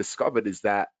 discovered is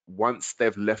that once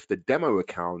they've left the demo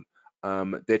account,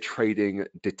 their trading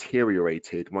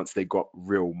deteriorated once they got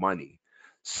real money.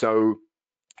 So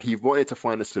he wanted to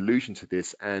find a solution to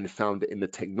this and found it in the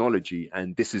technology,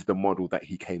 and this is the model that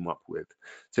he came up with.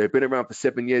 So it's been around for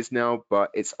 7 years now, but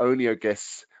it's only, I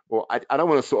guess, well, I don't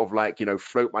want to sort of like, you know,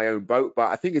 float my own boat, but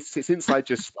I think it's since I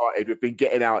just started, we've been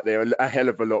getting out there a hell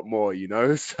of a lot more, you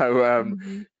know. So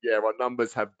Mhm. yeah, our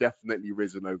numbers have definitely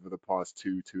risen over the past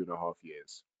 2.5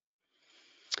 years.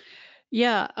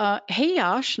 Yeah. Hey,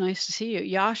 Yash, nice to see you.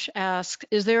 Yash asks,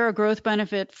 is there a growth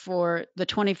benefit for the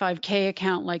 25K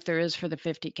account like there is for the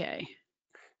 50K?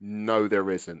 No, there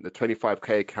isn't. The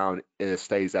 25K account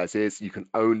stays as is. You can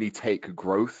only take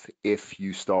growth if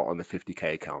you start on the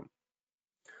 50K account.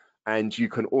 And you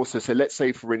can also, so let's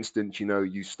say for instance, you know,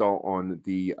 you start on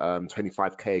the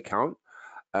 25K account.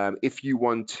 If you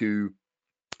want to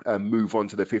move on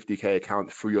to the 50K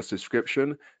account through your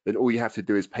subscription, then all you have to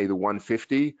do is pay the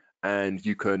 150 and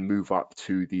you can move up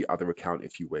to the other account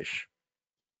if you wish.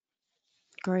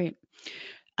 Great.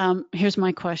 Here's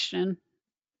my question.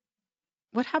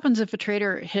 What happens if a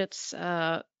trader hits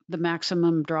the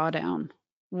maximum drawdown?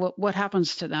 What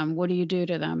happens to them? What do you do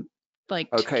to them? Like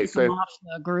to Okay, keep them so off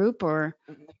the group or?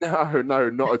 no, no,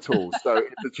 not at all. So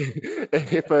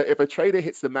if a trader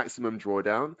hits the maximum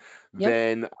drawdown, Yep.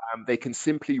 then they can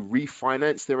simply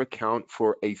refinance their account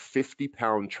for a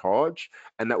 £50 charge,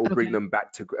 and that will bring Okay. them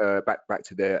back to back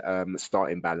to their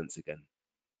starting balance again.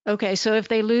 Okay. So if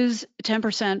they lose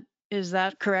 10%, is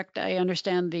that correct? I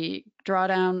understand the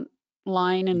drawdown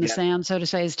line in the Yep, sand, so to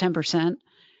say, is 10%.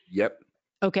 yep.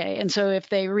 Okay. And so if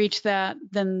they reach that,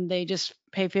 then they just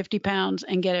pay £50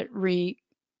 and get it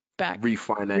back,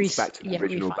 Refinance back to the yeah,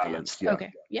 original balance. refinanced. Yeah,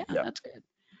 Okay. Yeah, yeah. that's good.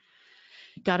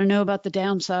 Got to know about the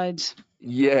downsides.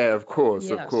 Yeah, of course,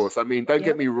 of Yes. course. I mean, don't get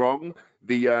Yep. me wrong.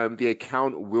 The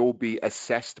account will be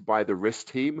assessed by the risk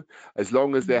team as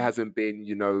long as there Mhm. hasn't been,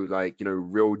 you know, like, you know,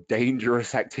 real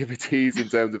dangerous activities in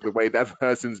terms of the way that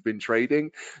person's been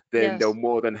trading. Then they'll Yes.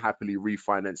 more than happily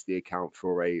refinance the account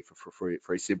for a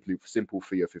simple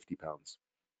fee of £50.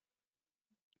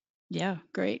 Yeah,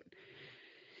 great.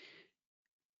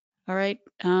 All right.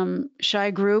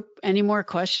 Shy group, any more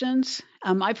questions?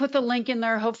 I put the link in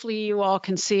there. Hopefully you all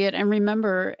can see it. And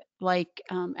remember, like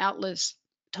Atlas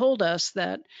told us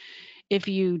that if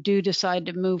you do decide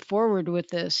to move forward with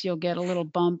this, you'll get a little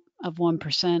bump of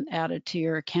 1% added to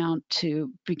your account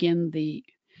to begin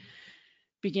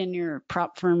your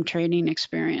prop firm trading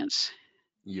experience.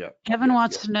 Yeah, Kevin yeah, yeah.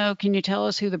 wants to know, can you tell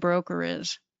us who the broker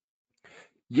is?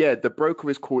 Yeah, the broker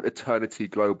is called Eternity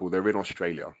Global. They're in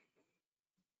Australia.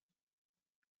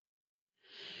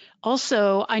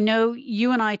 Also, I know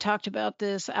you and I talked about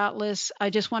this, Atlas. I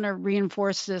just want to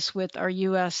reinforce this with our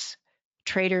US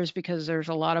traders because there's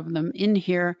a lot of them in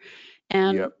here,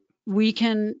 and Yep. we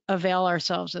can avail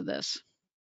ourselves of this.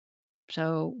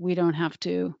 So we don't have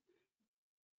to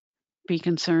be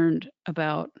concerned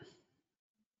about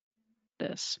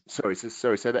this. Sorry,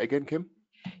 say that again, Kim.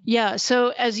 Yeah, so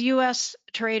as US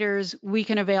traders, we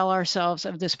can avail ourselves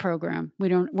of this program.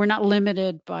 We're not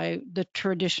limited by the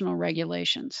traditional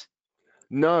regulations.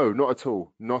 No, not at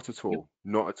all. Not at Yep. all.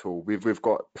 Not at all. We've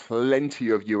got plenty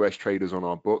of US traders on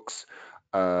our books.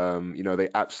 You know, they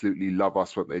absolutely love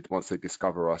us once they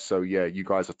discover us. So yeah, you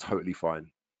guys are totally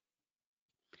fine.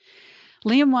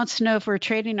 Liam wants to know if we're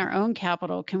trading our own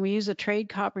capital, can we use a trade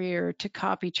copier to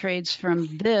copy trades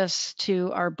from this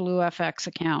to our BluFx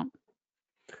account?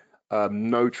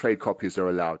 No trade copies are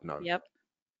allowed, no. Yep.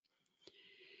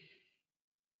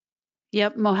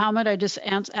 Yep, Mohammed, I just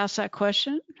asked that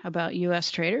question about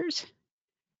US traders.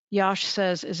 Yash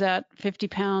says, is that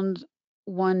 £50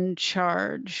 one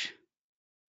charge?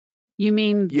 You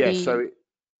mean Yeah, so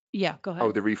yeah, go oh,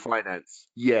 ahead. the refinance.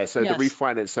 Yeah, so the Yes.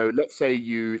 refinance. So let's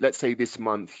say this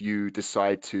month you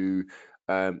decide to,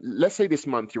 let's say this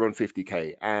month you're on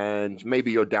 50K and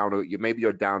maybe you're down, maybe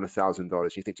you're down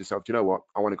 $1,000. You think to yourself, do you know what?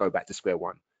 I want to go back to square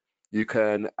one. You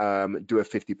can do a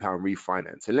 £50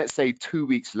 refinance. And let's say 2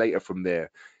 weeks later from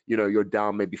there, you know, you're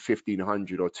down maybe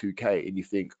 1,500 or 2K and you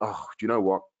think, oh, do you know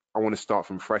what? I want to start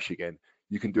from fresh again.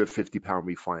 You can do a £50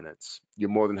 refinance. You're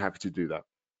more than happy to do that.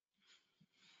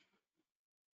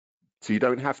 So you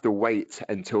don't have to wait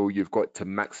until you've got to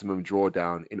maximum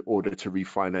drawdown in order to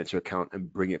refinance your account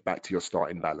and bring it back to your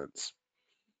starting balance.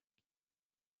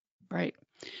 Right.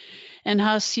 And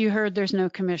Huss, you heard there's no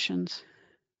commissions.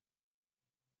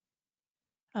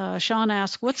 Sean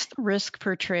asked, what's the risk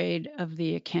per trade of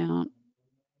the account?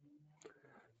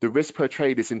 The risk per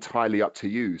trade is entirely up to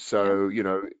you. Yep. So, you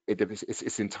know,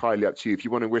 it's entirely up to you. If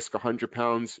you want to risk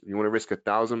 £100, you want to risk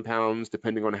 £1,000,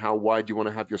 depending on how wide you want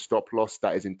to have your stop loss,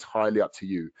 that is entirely up to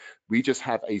you. We just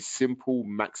have a simple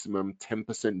maximum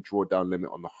 10% drawdown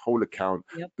limit on the whole account.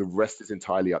 Yep. The rest is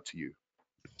entirely up to you.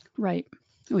 Right,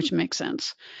 which makes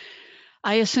sense.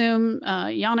 I assume,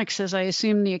 Yannick says, I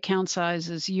assume the account size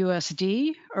is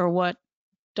USD, or what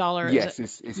dollar is it? Yes,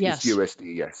 it's Yes.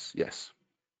 USD. Yes.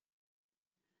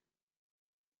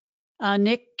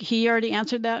 Nick, he already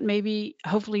answered that. Maybe,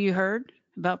 hopefully you heard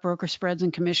about broker spreads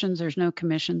and commissions. There's no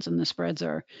commissions and the spreads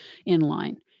are in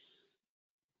line.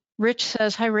 Rich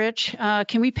says, hi, Rich.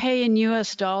 Can we pay in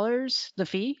US dollars, the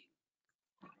fee?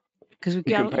 Because we've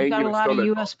You can got pay in a US lot of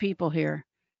dollars. US people here.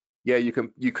 Yeah, you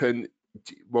can.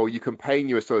 Well, you can pay in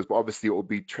US dollars, but obviously it will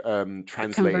be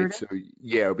translated Converted? to,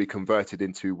 yeah, it'll be converted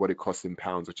into what it costs in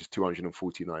pounds, which is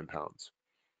 £249.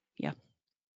 Yeah.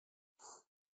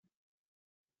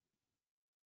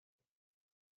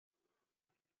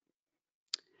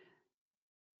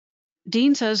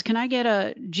 Dean says, can I get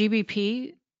a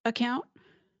GBP account?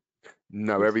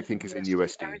 No, everything is in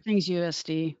USD. Everything's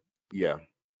USD. Yeah.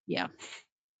 Yeah.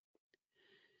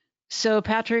 So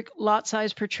Patrick, lot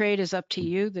size per trade is up to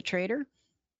you, the trader.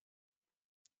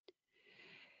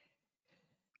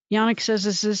 Yannick says,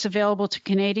 is this available to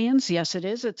Canadians? Yes, it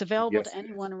is. It's available Yes, to it is.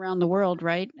 anyone around the world,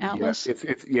 right, Atlas?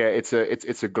 Yeah, it's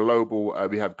a global.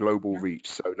 We have global reach.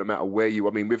 So no matter where you,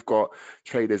 I mean, we've got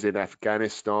traders in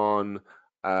Afghanistan,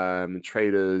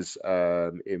 traders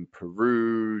in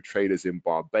Peru, traders in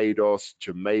Barbados,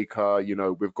 Jamaica. You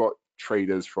know, we've got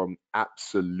traders from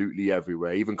absolutely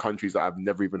everywhere, even countries that I've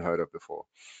never even heard of before.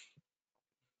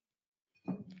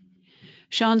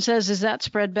 Sean says, is that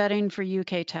spread betting for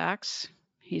UK tax?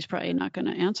 He's probably not going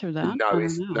to answer that. No, I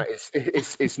don't know.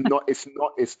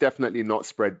 it's definitely not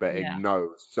spread betting. Yeah.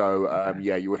 No. So Okay.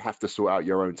 yeah, you would have to sort out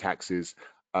your own taxes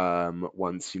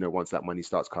once that money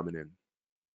starts coming in.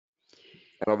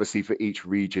 And obviously for each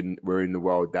region we're in the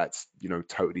world, that's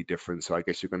totally different. So I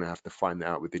guess you're going to have to find that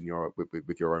out within your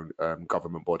with your own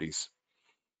government bodies.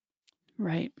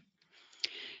 Right.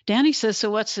 Danny says,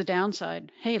 so what's the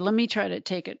downside? Hey, let me try to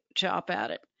take a chop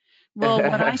at it. Well,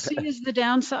 what I see as the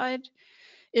downside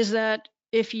is that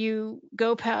if you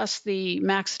go past the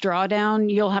max drawdown,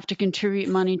 you'll have to contribute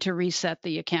money to reset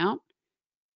the account.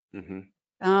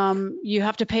 You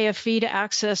have to pay a fee to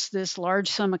access this large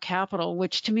sum of capital,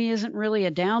 which to me isn't really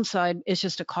a downside. It's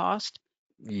just a cost.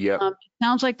 Yep. It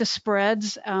sounds like the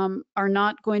spreads are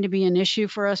not going to be an issue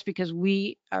for us because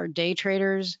we are day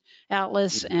traders,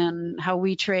 Atlas, and how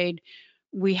we trade,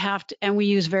 we have to, and we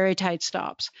use very tight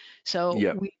stops. So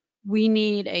Yep. we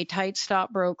need a tight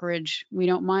stop brokerage. We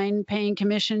don't mind paying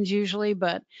commissions usually,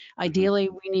 but ideally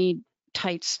we need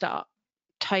tight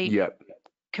Yep.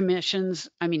 commissions.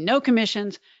 I mean, no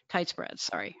commissions, tight spreads.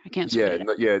 Sorry, I can't spit it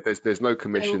out. Yeah, there's no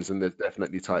commissions and there's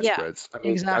definitely tight Yeah, spreads. I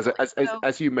mean, exactly.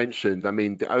 as you mentioned, I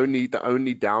mean, the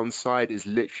only downside is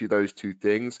literally those two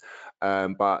things.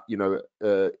 But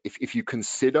if you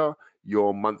consider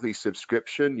your monthly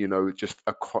subscription, just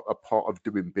a part of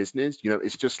doing business,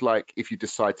 it's just like if you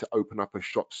decide to open up a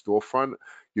shop storefront,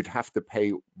 you'd have to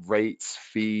pay rates,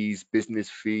 fees, business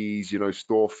fees,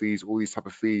 store fees, all these type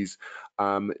of fees.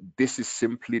 This is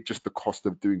simply just the cost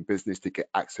of doing business to get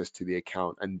access to the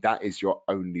account, and that is your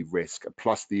only risk,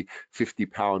 plus the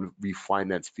 £50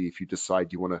 refinance fee if you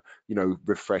decide you want to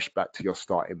refresh back to your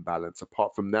starting balance.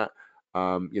 Apart from that,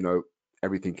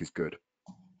 everything is good.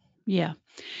 Yeah.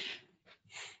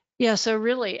 So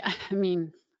really, I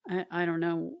mean, I don't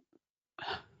know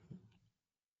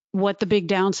what the big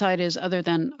downside is other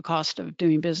than a cost of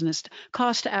doing business,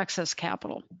 cost to access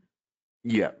capital.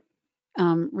 Yeah.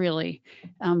 Really.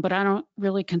 But I don't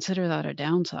really consider that a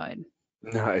downside.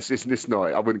 No, it's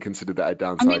not. I wouldn't consider that a I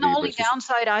downside mean, the either. only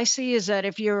downside I see is that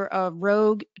if you're a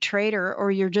rogue trader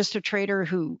or you're just a trader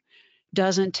who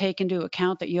doesn't take into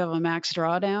account that you have a max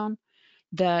drawdown,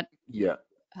 that yeah,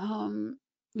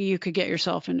 you could get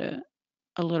yourself into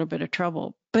a little bit of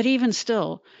trouble. But even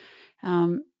still,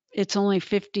 it's only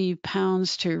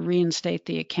 £50 to reinstate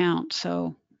the account.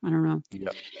 So I don't know. yeah.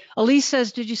 Elise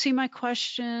says, did you see my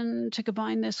question to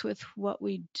combine this with what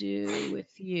we do with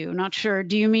you? Not sure.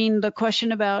 Do you mean the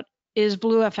question about is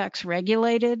BluFx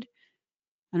regulated?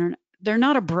 I don't know. they're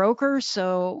not a broker,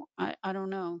 so I don't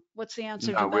know. What's the answer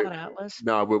to No, that, Atlas?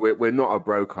 we're not a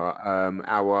broker.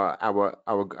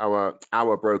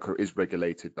 Our broker is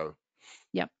regulated though.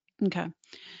 Yep. Okay.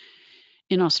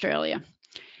 In Australia.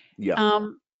 Yeah.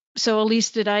 So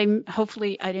Elise,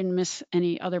 hopefully I didn't miss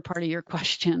any other part of your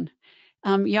question.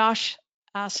 Yash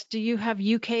asked, do you have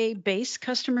UK based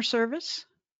customer service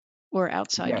or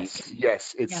outside UK? Yes.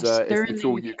 Yes, they're in It's the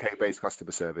all UK. UK based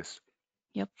customer service.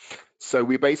 Yep. So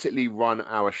we basically run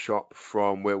our shop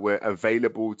from where we're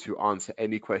available to answer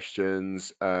any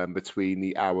questions between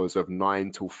the hours of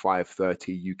 9 till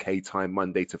 5:30 UK time,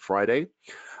 Monday to Friday.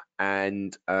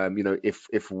 And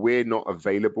if we're not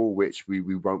available, which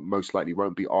we won't most likely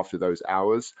won't be after those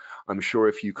hours, I'm sure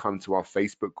if you come to our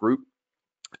Facebook group,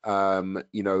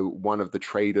 one of the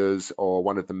traders or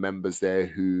one of the members there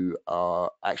who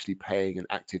are actually paying and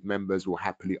active members will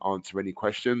happily answer any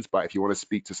questions. But if you want to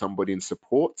speak to somebody in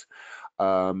support,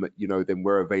 then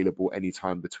we're available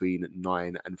anytime between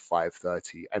 9 and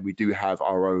 5:30. And we do have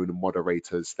our own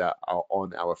moderators that are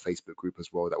on our Facebook group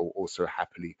as well that will also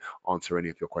happily answer any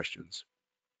of your questions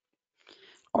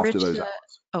after Rich those said,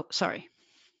 hours. oh, sorry.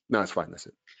 No, it's fine. That's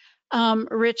it.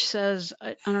 Rich says,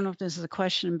 I don't know if this is a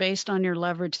question, based on your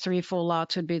leverage, 3 full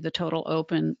lots would be the total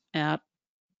open at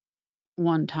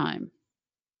one time.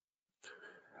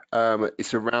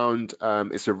 It's around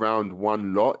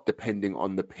one lot depending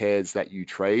on the pairs that you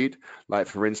trade. Like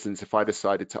for instance, if I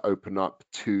decided to open up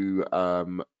to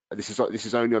this is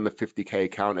only on the 50K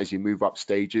account. As you move up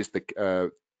stages,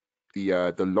 the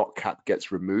lot cap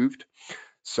gets removed.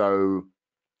 So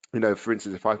for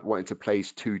instance, if I wanted to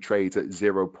place 2 trades at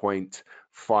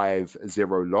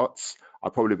 0.50 lots,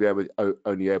 I'll probably be able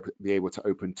to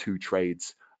open 2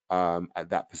 trades at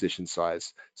that position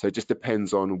size. So it just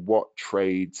depends on what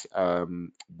trades,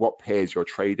 what pairs you're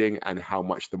trading and how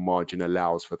much the margin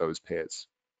allows for those pairs.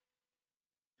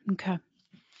 Okay.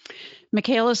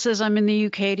 Michaela says, I'm in the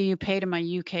UK. Do you pay to my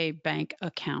UK bank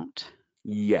account?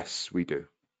 Yes, we do.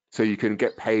 So you can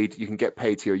get paid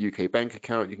to your UK bank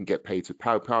account, you can get paid to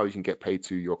PayPal, you can get paid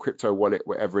to your crypto wallet,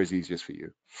 whatever is easiest for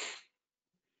you.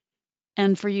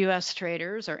 And for US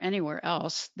traders or anywhere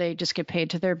else, they just get paid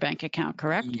to their bank account,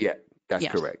 correct? Yeah, that's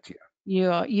Yes. correct. Yeah.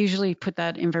 You usually put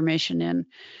that information in.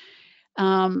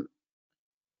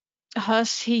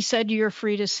 Huss, he said you're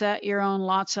free to set your own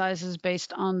lot sizes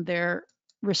based on their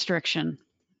restriction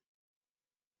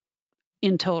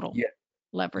in total Yeah.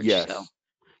 leverage. So Yes.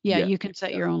 yeah, Yeah. you can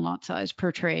set your own lot size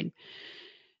per trade.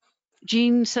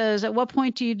 Jean says, at what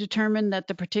point do you determine that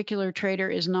the particular trader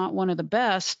is not one of the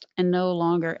best and no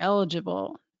longer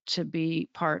eligible to be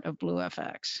part of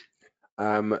BluFx?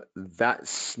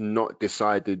 That's not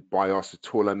decided by us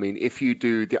at all. I mean, if you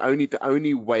do, the only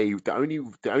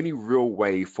real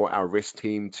way for our risk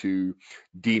team to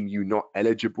deem you not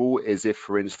eligible is if,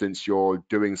 for instance, you're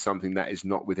doing something that is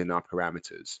not within our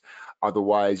parameters.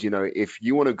 Otherwise, if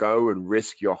you want to go and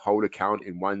risk your whole account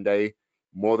in one day,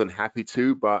 more than happy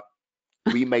to, but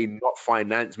we may not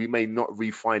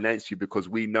refinance you because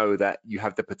we know that you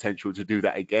have the potential to do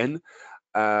that again.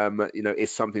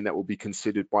 It's something that will be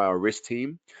considered by our risk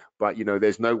team, but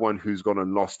there's no one who's gone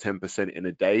and lost 10% in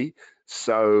a day.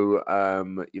 So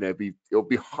it'll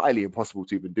be highly impossible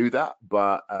to even do that,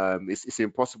 but it's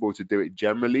impossible to do it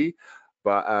generally.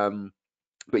 But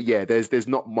yeah, there's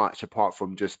not much apart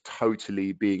from just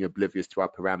totally being oblivious to our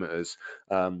parameters,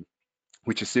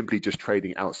 which is simply just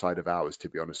trading outside of hours, to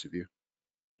be honest with you,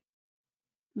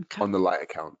 Okay. on the light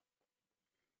account.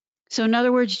 So in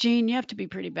other words, Jean, you have to be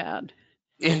pretty bad.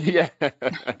 Yeah.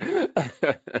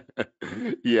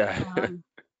 Yeah.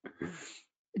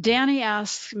 Danny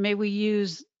asks, may we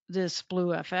use this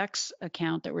BluFx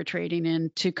account that we're trading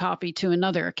in to copy to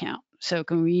another account? So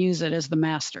can we use it as the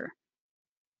master?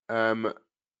 Perhaps.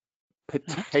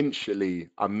 Potentially,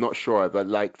 I'm not sure, but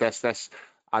like that's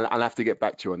I'll have to get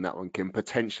back to you on that one, Kim.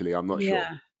 Potentially, I'm not sure.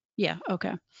 Yeah. Yeah.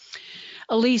 Okay.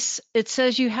 Elise, it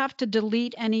says you have to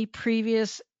delete any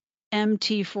previous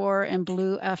MT4 and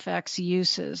BluFx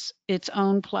uses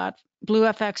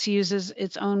BluFx uses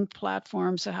its own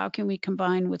platform. So how can we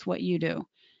combine with what you do?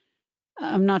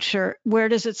 I'm not sure. Where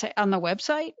does it say on the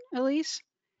website, Elise?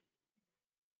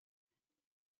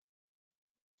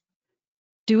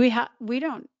 Do we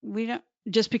don't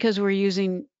just because we're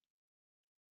using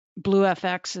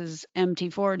BluFx's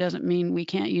MT4 doesn't mean we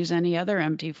can't use any other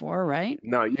MT4, right?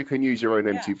 No, you can use your own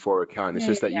Yeah. MT4 account. It's Yeah,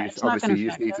 yeah, just that yeah. you It's not going obviously to you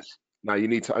just affect need to us. now you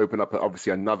need to open up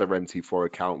obviously another MT4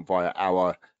 account via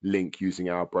our link using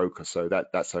our broker. So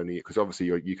that's only because obviously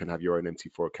you can have your own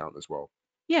MT4 account as well.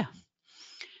 Yeah.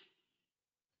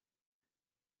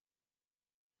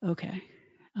 Okay.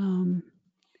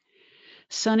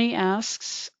 Sunny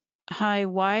asks, hi,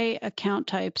 why account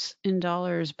types in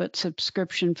dollars, but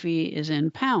subscription fee is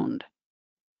in pound?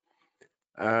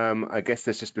 I guess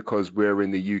that's just because we're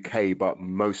in the UK, but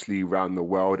mostly around the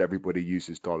world, everybody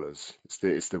uses dollars.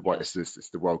 Yes. It's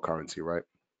the world currency, right?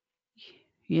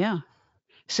 Yeah.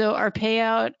 So our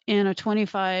payout in a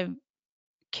 25K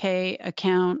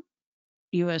account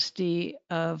USD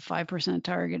of 5%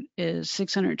 target is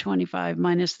 625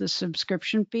 minus the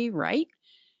subscription fee, right?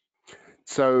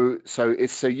 So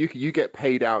you get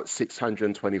paid out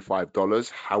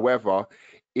 $625. However,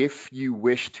 if you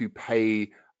wish to pay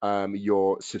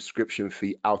your subscription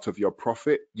fee out of your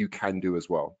profit, you can do as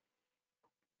well.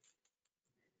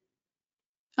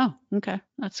 Oh, okay.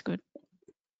 That's good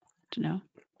to know.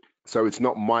 So it's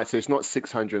not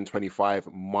 625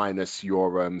 minus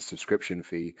your subscription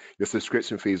fee. Your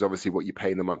subscription fee is obviously what you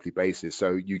pay on a monthly basis.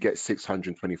 So you get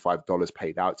 $625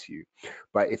 paid out to you.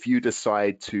 But if you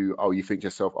decide to, oh, you think to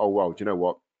yourself, oh well, do you know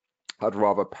what? I'd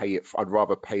rather pay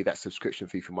that subscription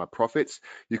fee for my profits.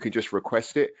 You can just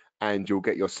request it and you'll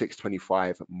get your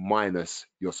 625 minus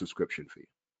your subscription fee.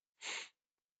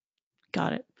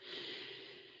 Got it.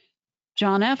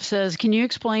 John F says, can you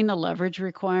explain the leverage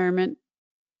requirement?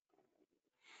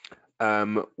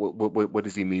 What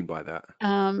does he mean by that?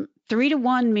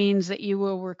 3-to-1 means that you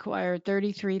will require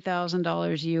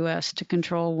 $33,000 US to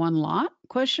control one lot?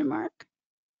 Question mark.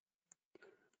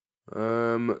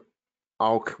 Um,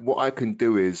 what I can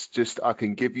do is I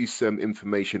can give you some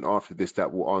information after this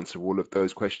that will answer all of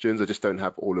those questions. I just don't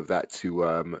have all of that to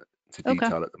Okay.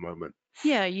 detail at the moment.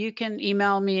 Yeah, you can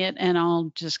email me it and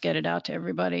I'll just get it out to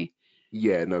everybody.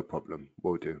 Yeah, no problem.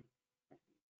 Will do.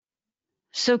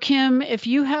 So Kim, if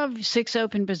you have 6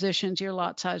 open positions, your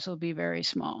lot size will be very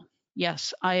small.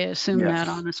 Yes, I assume that Yes.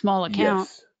 on a small account,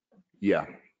 Yes. Yeah.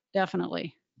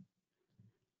 definitely.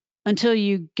 Until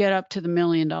you get up to the $1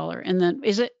 million. And then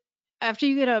is it after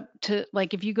you get up to,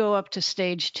 like, if you go up to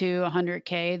stage 2,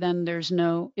 100K, then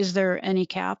is there any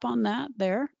cap on that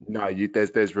there? No,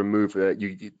 there's remove the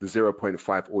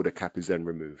 0.5 order cap is then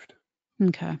removed.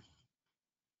 Okay.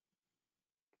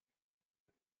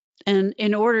 And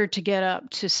in order to get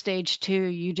up to stage 2,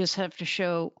 you just have to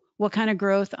show what kind of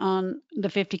growth on the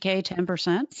 50K,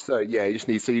 10%? So yeah, you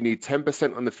need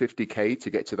 10% on the 50K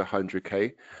to get to the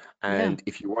 100K. Yeah. And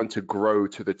if you want to grow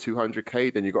to the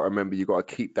 200K, then you got to remember you got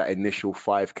to keep that initial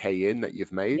 5K in that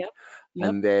you've made. Yep. Yep.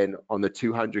 And then on the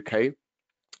 200K,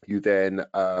 you then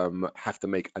have to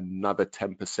make another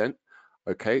 10%.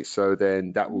 Okay, so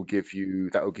then that will give you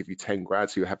 10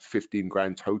 grand. So you have 15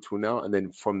 grand total now. And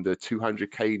then from the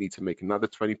 200K, you need to make another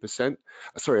 20%,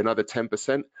 sorry, another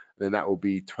 10%. Then that will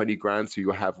be 20 grand. So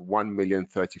you'll have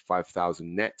 1,035,000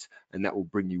 net, and that will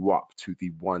bring you up to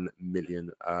the $1 million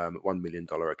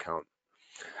account.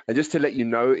 And just to let you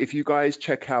know, if you guys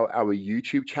check out our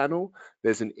YouTube channel,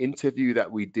 there's an interview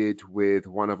that we did with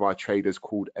one of our traders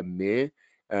called Amir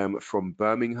from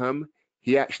Birmingham.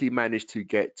 He actually managed to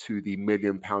get to the £1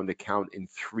 million account in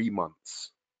 3 months.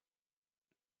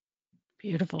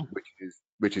 Beautiful.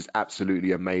 Which is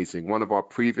absolutely amazing. One of our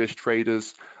previous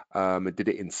traders did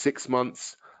it in 6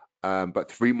 months,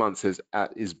 but 3 months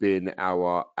has been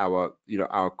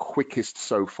our quickest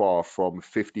so far from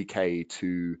 50K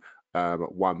to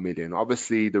 1 million.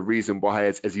 Obviously, the reason why,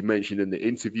 as he mentioned in the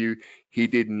interview, he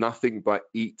did nothing but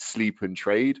eat, sleep, and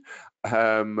trade.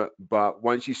 But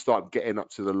once you start getting up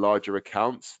to the larger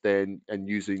accounts, then and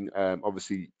using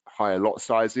obviously higher lot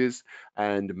sizes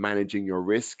and managing your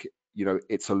risk,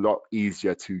 it's a lot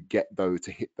easier to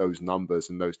hit those numbers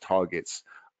and those targets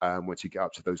once you get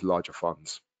up to those larger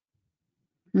funds.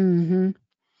 Mm-hmm.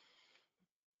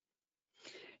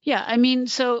 Yeah, I mean,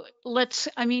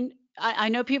 I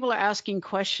know people are asking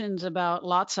questions about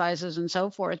lot sizes and so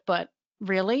forth, but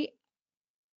really,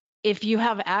 if you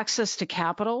have access to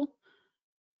capital,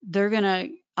 they're going to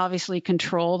obviously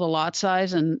control the lot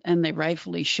size and they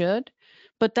rightfully should.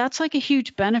 But that's like a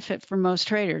huge benefit for most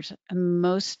traders. And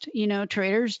most,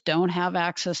 traders don't have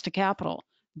access to capital.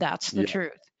 That's the Yeah,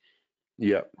 truth.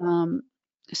 yeah.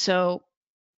 So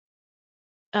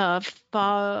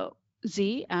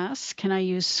Z asks, can I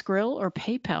use Skrill or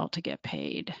PayPal to get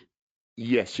paid?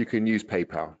 Yes, you can use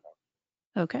PayPal.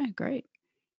 Okay, great.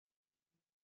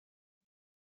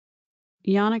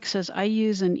 Yannick says, I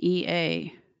use an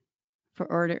EA for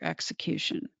order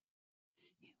execution.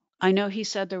 I know he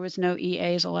said there was no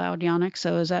EAs allowed, Yannick,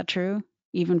 so is that true?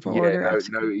 Even for Yeah, order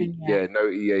execution? Yeah. no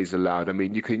EAs allowed. I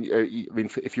mean, you can. I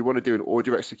mean, if you want to do an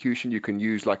order execution, you can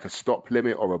use like a stop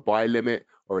limit or a buy limit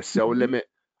or a sell Mhm. limit.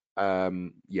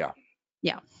 Yeah.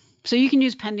 Yeah. So you can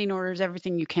use pending orders,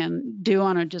 everything you can do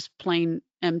on a just plain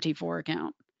MT4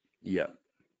 account. Yeah.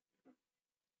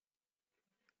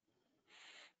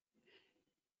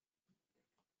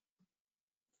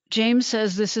 James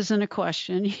says this isn't a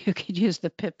question. You could use the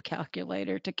pip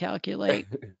calculator to calculate.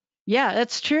 Yeah,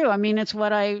 that's true. I mean, it's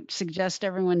what I suggest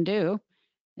everyone do.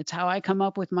 It's how I come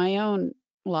up with my own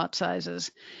lot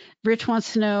sizes. Rich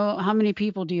wants to know, how many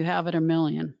people do you have at $1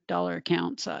 million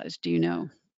account size? Do you know?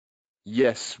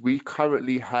 Yes, we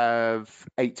currently have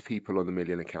 8 people on the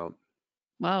million account.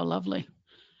 Wow, lovely.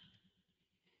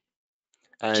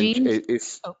 And Jean,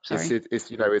 oh, sorry.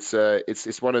 it's you know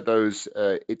it's one of those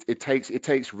it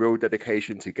takes real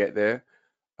dedication to get there.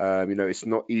 You know, it's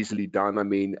not easily done. I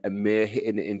mean, Amir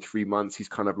hitting it in 3 months, he's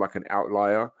kind of like an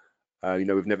outlier. You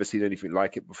know, we've never seen anything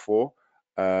like it before.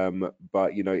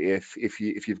 But you know, if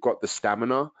you've got the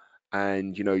stamina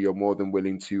and you know you're more than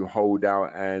willing to hold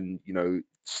out and you know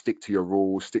stick to your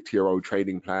rules, stick to your old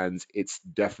trading plans, it's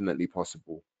definitely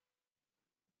possible.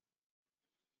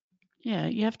 Yeah,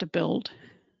 you have to build.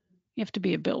 You have to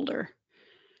be a builder.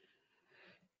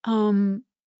 Um,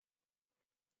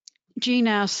 Jean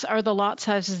asks, are the lot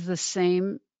sizes the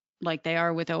same like they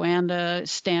are with Oanda,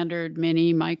 standard,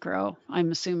 mini, micro?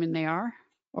 I'm assuming they are,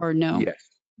 or no? Yes,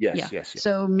 Yeah. yes, yes, yes.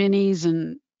 So minis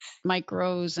and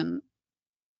micros and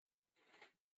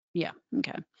yeah,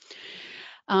 okay.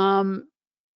 Um,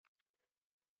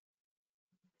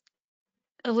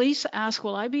 Elise asked,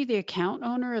 will I be the account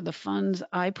owner of the funds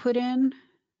I put in?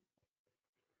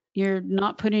 You're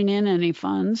not putting in any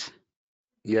funds.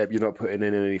 Yeah, you're not putting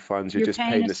in any funds, you're You're just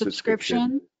paying paying a the subscription.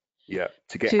 subscription Yeah,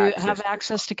 to get to have access to it.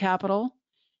 access to capital.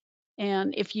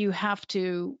 And if you have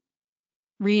to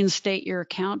reinstate your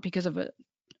account because of a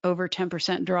over 10%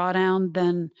 drawdown,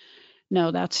 then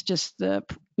no, that's just the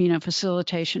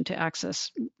facilitation to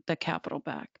access the capital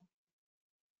back.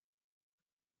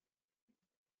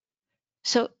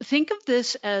 So think of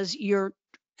this as you're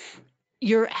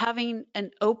having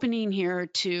an opening here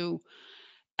to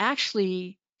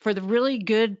actually, for the really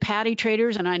good patty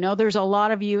traders, and I know there's a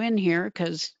lot of you in here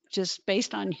because just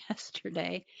based on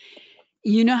yesterday,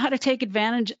 you know how to take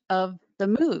advantage of the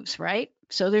moves, right?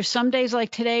 So there's some days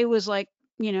like today was like,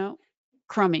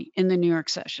 crummy in the New York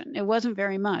session. It wasn't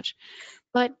very much.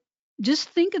 But just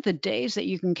think of the days that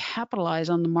you can capitalize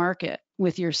on the market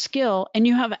with your skill, and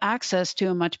you have access to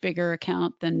a much bigger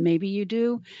account than maybe you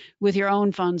do with your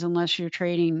own funds, unless you're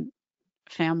trading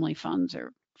family funds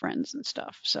or friends and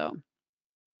stuff. So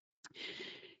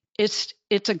it's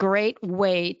a great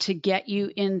way to get you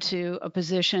into a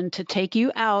position to take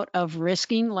you out of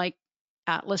risking, like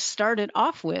Atlas started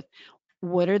off with.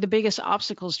 What are the biggest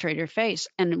obstacles trader face?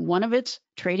 And one of it's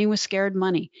trading with scared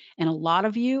money. And a lot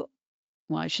of you,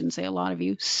 well, I shouldn't say a lot of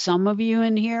you, some of you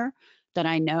in here that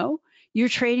I know, you're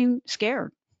trading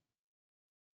scared.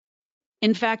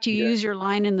 In fact, you Yeah. use your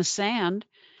line in the sand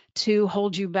to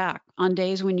hold you back on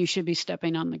days when you should be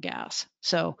stepping on the gas.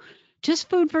 So just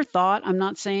food for thought. I'm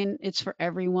not saying it's for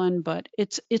everyone, but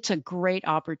it's a great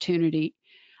opportunity.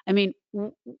 I mean,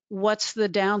 what's the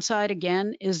downside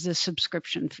again is the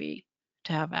subscription fee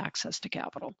to have access to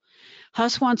capital.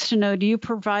 Huss wants to know, do you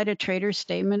provide a trader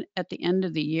statement at the end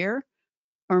of the year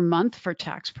or month for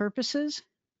tax purposes?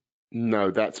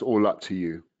 No, that's all up to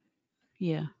you.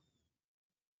 Yeah.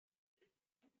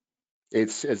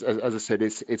 It's as I said,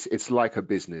 it's like a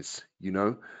business, you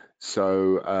know.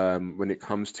 So when it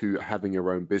comes to having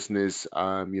your own business,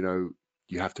 you know,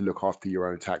 you have to look after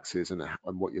your own taxes and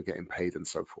what you're getting paid and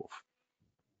so forth.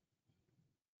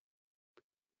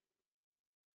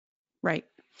 Right.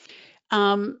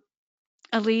 Um,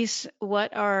 Elise, when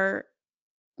are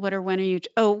you,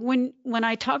 oh, when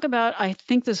I talk about, I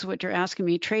think this is what you're asking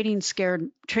me, trading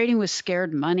with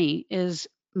scared money is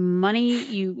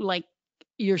money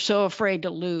you're so afraid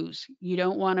to lose. You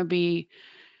don't want to be,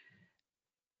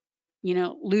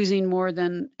 losing more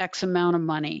than X amount of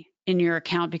money in your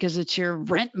account because it's your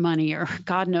rent money or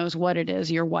God knows what it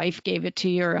is. Your wife gave it to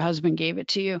you or a husband gave it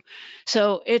to you.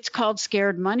 So it's called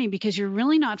scared money because you're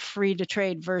really not free to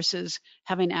trade versus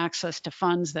having access to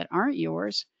funds that aren't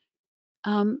yours.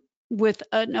 Um, with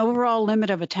an overall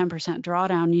limit of a 10%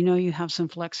 drawdown, you have some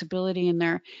flexibility in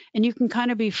there and you can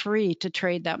kind of be free to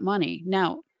trade that money.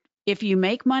 Now, if you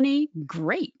make money,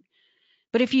 great.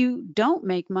 But if you don't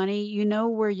make money, you know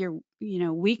where your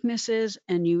weakness is,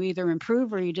 and you either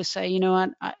improve or you just say, you know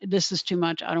what, this is too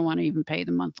much. I don't want to even pay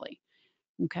the monthly.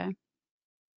 Okay.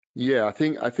 Yeah, I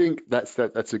think that's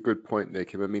a good point,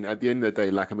 Nick. I mean, at the end of the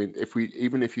day, like I mean,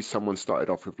 even if someone started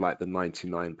off with like the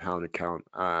 £99 account,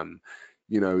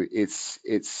 you know,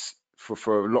 it's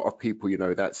for a lot of people, you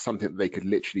know, that's something that they could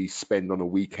literally spend on a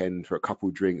weekend for a couple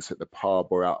of drinks at the pub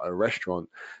or out at a restaurant.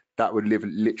 That would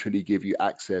literally give you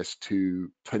access to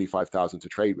 25,000 to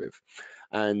trade with.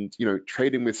 And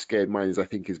trading with scared minds, I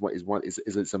think,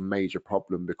 is a major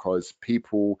problem, because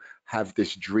people have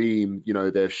this dream.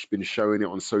 They've been showing it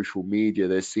on social media.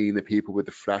 They're seeing the people with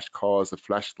the flash cars, the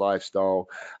flash lifestyle,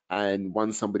 and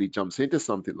once somebody jumps into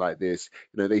something like this,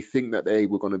 they think that they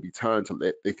were going to be turned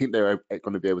to. They think they're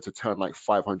going to be able to turn like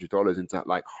 $500 into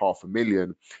like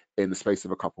 $500,000 in the space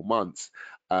of a couple months,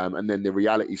 and then the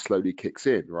reality slowly kicks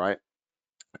in, right?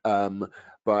 Um,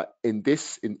 but in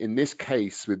this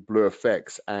case with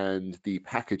BluFx and the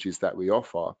packages that we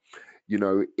offer,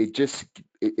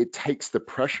 it takes the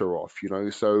pressure off.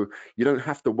 So you don't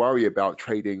have to worry about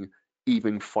trading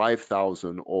even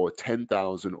 5,000 or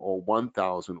 10,000 or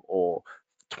 1,000 or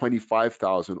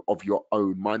 25,000 of your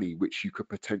own money, which you could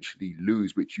potentially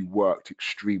lose, which you worked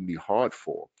extremely hard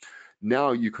for.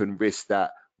 Now you can risk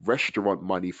that restaurant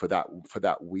money for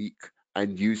that week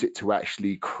and use it to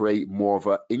actually create more of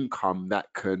an income that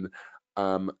can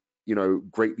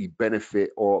greatly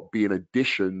benefit or be an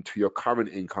addition to your current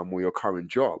income or your current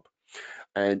job.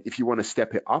 And if you want to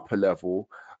step it up a level,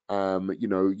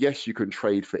 yes, you can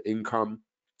trade for income,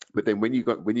 but then when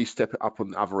you step it up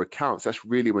on other accounts, that's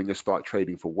really when you start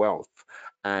trading for wealth.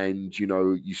 And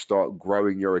you start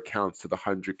growing your accounts to the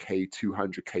 100K,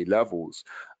 200K levels.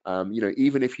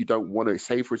 Even if you don't want to,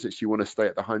 say for instance, you want to stay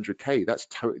at the 100K, that's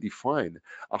totally fine.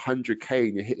 100K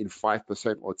and you're hitting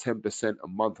 5% or 10% a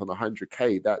month on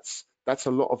 100K, that's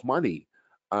a lot of money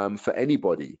for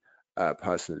anybody,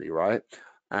 personally, right?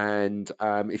 And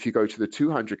if you go to the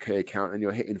 200K account and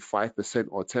you're hitting 5%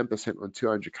 or 10% on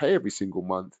 200K every single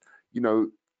month,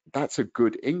 that's a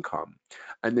good income.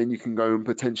 And then you can go and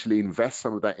potentially invest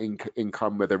some of that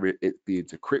income, whether it be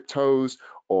into cryptos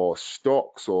or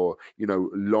stocks, or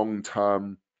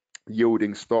long-term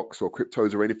yielding stocks or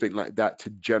cryptos or anything like that,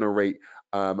 to generate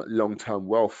long-term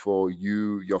wealth for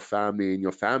you, your family, and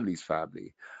your family's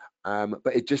family.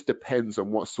 But it just depends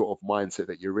on what sort of mindset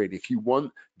that you're in. If you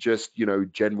want just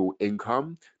general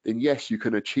income, then yes, you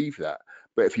can achieve that.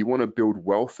 But if you want to build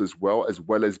wealth as well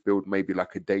as build maybe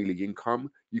like a daily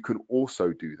income, you can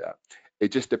also do that.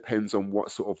 It just depends on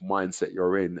what sort of mindset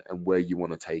you're in and where you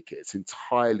want to take it. It's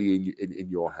entirely in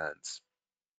your hands.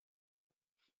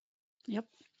 Yep.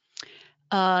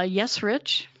 Yes,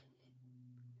 Rich.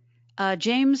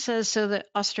 James says, so the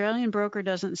Australian broker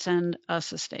doesn't send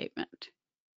us a statement.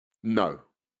 No.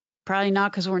 Probably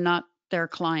not, because we're not their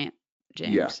client, Yeah.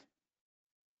 James.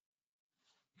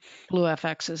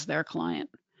 BluFx is their client.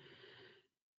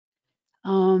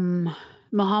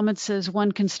 Mohammed says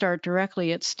one can start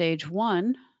directly at stage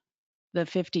 1, the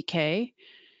 50K.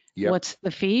 Yep. What's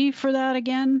the fee for that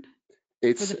again? For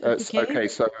the 50K? Okay.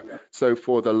 So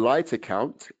for the light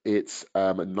account, it's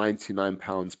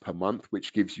 £99 per month,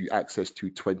 which gives you access to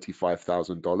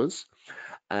 $25,000.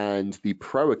 And the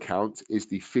pro account is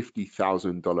the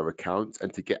 $50,000 account,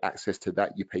 and to get access to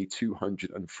that, you pay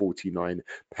 £249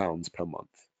 per month.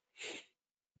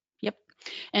 Yep.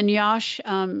 And Yash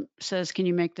says, can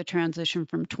you make the transition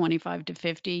from 25 to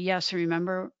 50? Yes,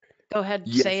 remember. Go ahead,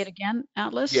 say it Yes. again,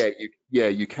 Atlas. Yeah,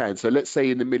 you can. So let's say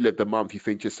in the middle of the month, you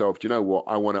think to yourself, do you know what?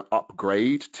 I want to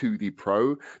upgrade to the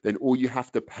pro. Then all you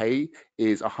have to pay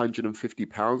is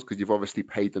 £150, because you've obviously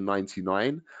paid the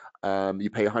 99. You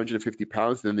pay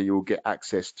 £150, and then you'll get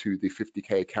access to the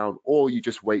 50K account, or you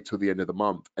just wait till the end of the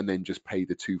month and then just pay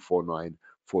the 249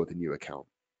 for the new account,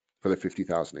 for the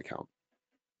 50,000 account.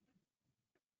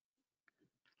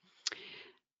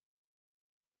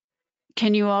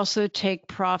 Can you also take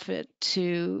profit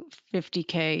to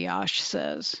 50K, Yash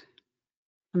says.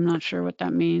 I'm not sure what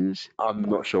that means. I'm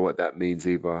not sure what that means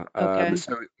either. Okay.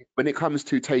 So when it comes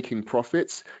to taking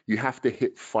profits, you have to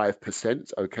hit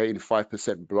 5%, okay, in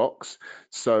 5% blocks.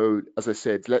 So as I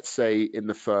said, let's say in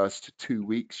the first 2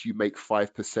 weeks, you make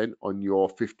 5% on your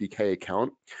 50K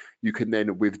account. You can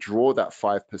then withdraw that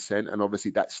 5%, and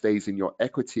obviously that stays in your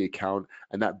equity account,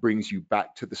 and that brings you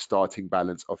back to the starting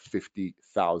balance of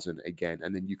 50,000 again.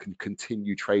 And then you can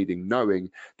continue trading, knowing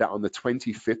that on the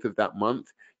 25th of that month,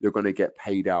 you're going to get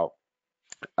paid out.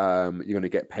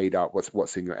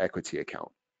 What's in your equity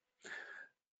account.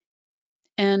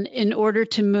 And in order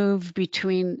to move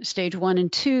between stage 1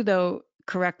 and 2, though,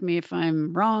 correct me if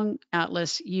I'm wrong,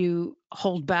 Atlas, you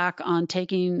hold back on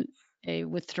taking a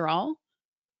withdrawal.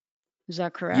 Is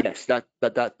that correct? Yes, that's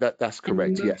And you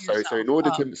correct. move Yes. So yourself in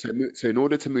order up. to in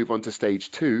order to move on to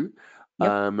stage 2,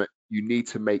 Yep. you need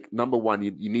to make, number one,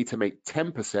 you need to make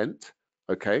 10%,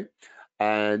 okay,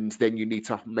 and then you need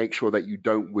to make sure that you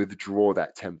don't withdraw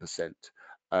that 10%.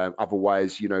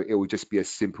 Otherwise, it will just be a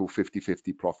simple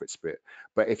 50-50 profit split.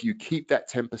 But if you keep that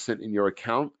 10% in your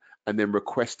account and then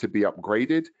request to be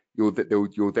upgraded,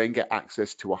 you'll then get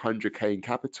access to 100K in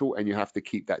capital, and you have to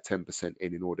keep that 10%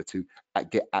 in order to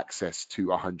get access to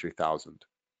 100,000.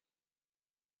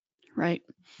 Right.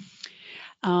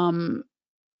 Um,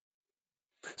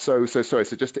 So sorry.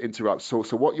 So just to interrupt. So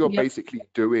what you're yep. basically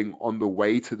doing on the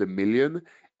way to the million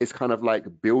is kind of like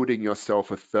building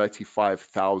yourself a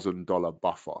 $35,000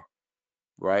 buffer,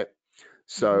 right? Hmm.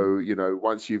 So,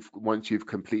 once you've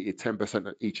completed 10%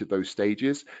 at each of those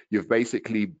stages, you've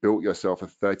basically built yourself a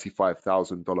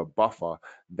 $35,000 buffer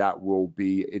that will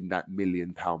be in that £1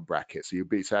 million bracket. So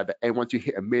at the end, once you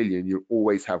hit a million, you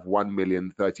always have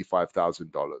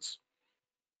 $1,035,000.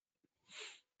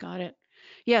 Got it.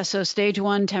 Yeah. So stage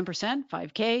one, 10%,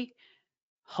 5K,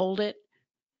 hold it.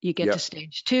 You get to Yep,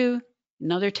 stage two,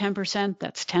 another 10%,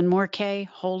 that's 10 more K,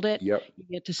 hold it. yep, You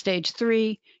get to stage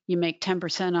three, you make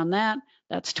 10% on that,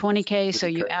 that's 20K. So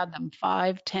you 20K. add them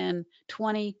 5, 10,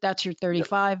 20, that's your Yep,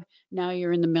 35. Now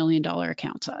you're in the $1 million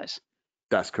account size.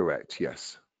 that's correct.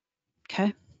 Yes.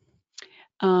 Okay.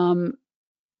 Um,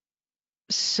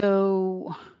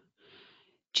 so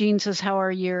Jean says, how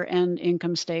are year-end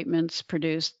income statements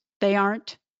produced? They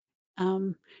aren't.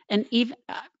 And even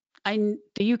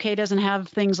the UK doesn't have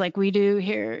things like we do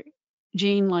here,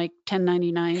 Jean, like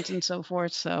 1099s and so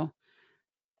forth. So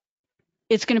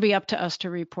it's going to be up to us to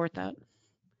report that.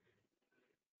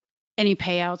 Any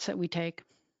payouts that we take.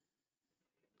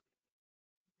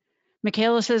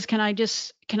 Michaela says, can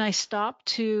I stop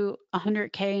to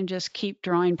 100K and just keep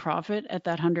drawing profit at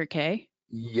that 100K?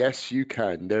 Yes, you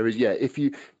can. There is, yeah. If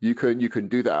you can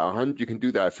do that at 100, you can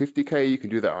do that at 50K, you can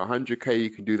do that at 100K, you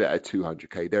can do that at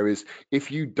 200K. There is,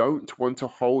 if you don't want to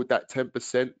hold that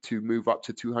 10% to move up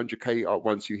to 200K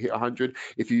once you hit 100,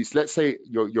 if you, let's say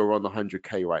you're on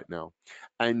 100K right now,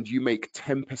 and you make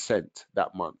 10%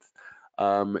 that month,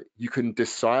 you can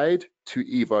decide to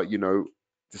either,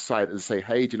 decide and say,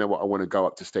 hey, do you know what? I want to go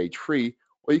up to stage 3,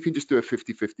 or you can just do a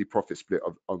 50-50 profit split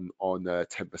on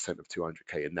 10% of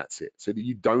 200K, and that's it. So that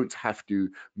you don't have to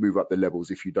move up the levels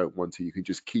if you don't want to. You can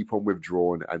just keep on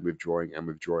withdrawing and withdrawing and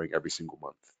withdrawing every single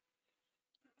month.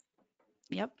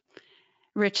 Yep.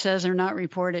 Rich says they're not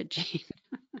reported, Gene.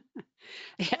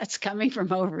 Yeah, it's coming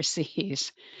from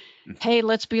overseas. Hey,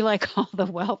 let's be like all the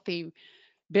wealthy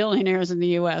billionaires in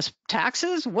the US.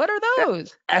 Taxes? What are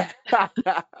those?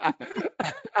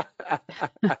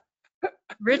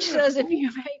 Rich says if you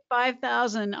make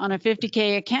 5,000 on a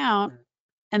 50K account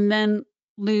and then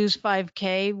lose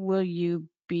 5K, will you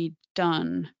be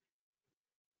done?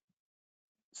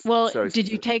 Well, Sorry. did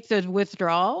you take the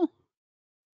withdrawal?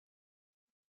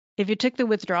 If you took the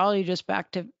withdrawal, you just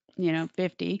back to,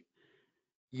 50.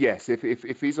 Yes,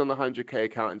 if he's on the 100K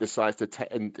account and decides to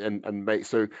and make,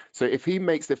 so if he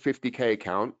makes the 50K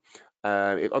account,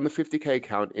 on the 50K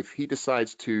account, if he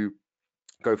decides to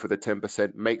go for the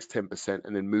 10%, makes 10%,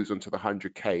 and then moves on to the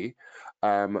 100K,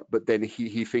 but then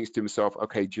he thinks to himself,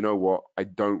 okay, do you know what? I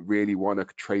don't really want to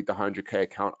trade the 100K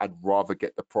account. I'd rather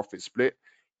get the profit split.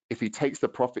 If he takes the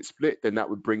profit split, then that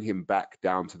would bring him back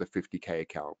down to the 50K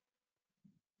account.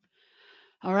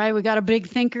 All right, we got a big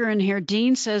thinker in here.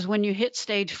 Dean says when you hit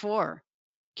stage 4,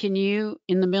 can you,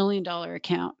 in the $1 million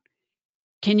account,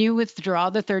 can you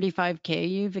withdraw the 35K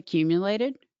you've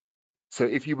accumulated? So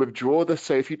if you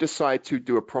decide to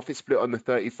do a profit split on the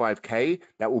 35K,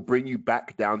 that will bring you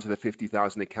back down to the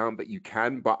 50,000 account, but you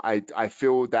can. But I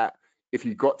feel that if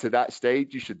you got to that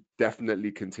stage, you should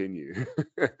definitely continue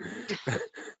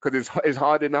because it's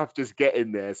hard enough just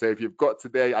getting there. So if you've got to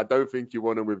there, I don't think you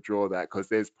want to withdraw that because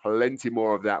there's plenty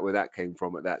more of that where that came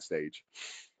from at that stage.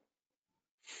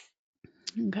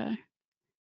 Okay.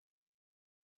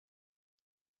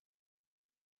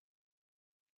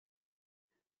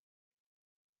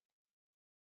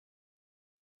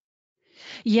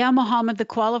 Yeah, Mohammed, the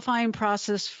qualifying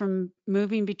process from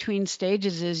moving between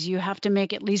stages is you have to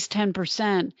make at least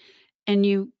 10% and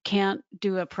you can't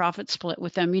do a profit split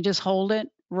with them. You just hold it,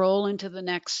 roll into the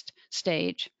next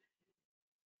stage.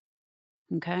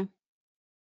 Okay.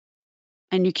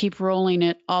 And you keep rolling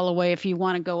it all the way if you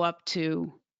want to go up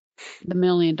to the $1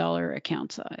 million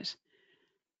account size.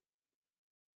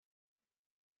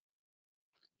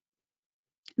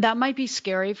 That might be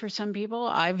scary for some people.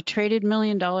 I've traded $1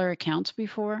 million accounts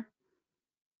before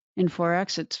in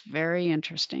Forex. It's very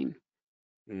interesting.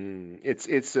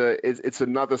 It's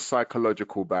another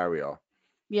psychological barrier.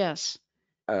 Yes,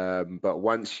 But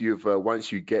once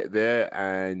you get there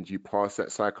and you pass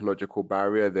that psychological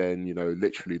barrier, then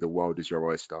literally the world is your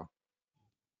oyster.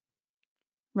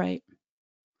 right.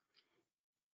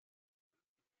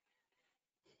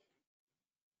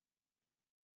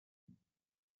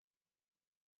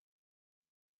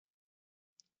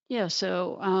 Yeah,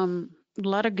 so a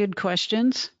lot of good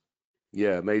questions.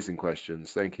 Yeah, amazing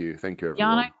questions. Thank you, Yana,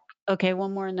 everyone. okay,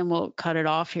 one more and then we'll cut it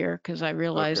off here because I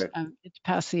realize Okay. it's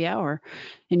past the hour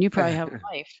and you probably have a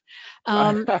life.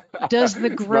 Um, does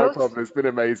the It's no growth problem. It's been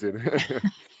amazing.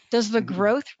 does the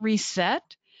growth reset?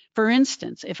 For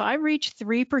instance, if I reach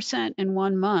 3% in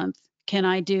 1 month, can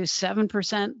I do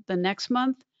 7% the next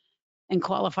month and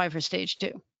qualify for stage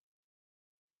two?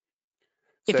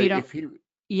 So If you don't, if he,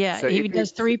 yeah, so if if he he,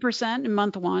 does 3% in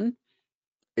month one,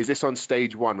 is this on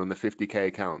stage one on the 50K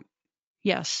account?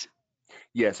 yes,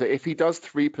 Yeah, so if he does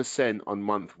 3% on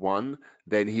month one,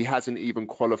 then he hasn't even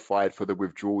qualified for the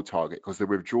withdrawal target because the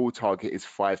withdrawal target is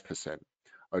 5%.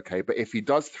 Okay, but if he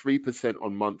does 3%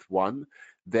 on month one,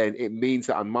 then it means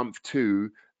that on month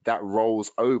two, that rolls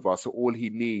over. So all he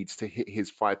needs to hit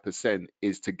his 5%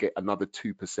 is to get another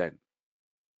 2%.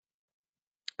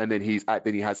 And then he's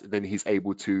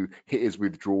able to hit his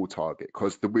withdrawal target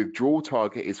because the withdrawal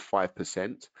target is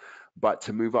 5%, but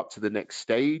to move up to the next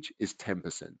stage is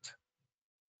 10%.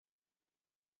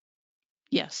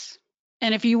 yes.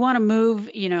 And if you want to move,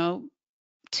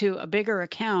 to a bigger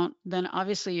account, then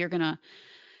obviously you're going to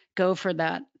go for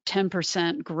that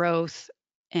 10% growth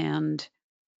and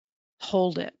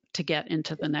hold it to get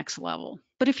into the next level.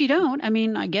 But if you don't, I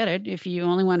mean, I get it. If you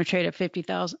only want to trade at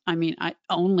 50,000, I mean,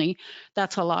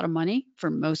 that's a lot of money for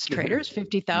most traders, Yeah.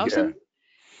 50,000.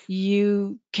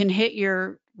 You can hit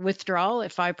your withdrawal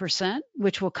at 5%,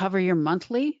 which will cover your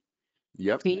monthly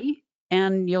Yep. fee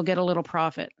and you'll get a little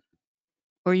profit.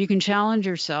 Or you can challenge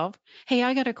yourself. Hey,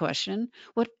 I got a question.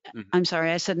 What Mhm. I'm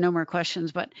sorry, I said no more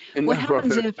questions, but what No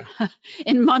happens problem. if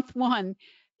in month one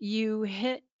you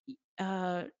hit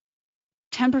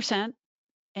 10%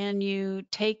 and you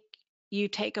take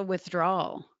a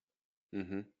withdrawal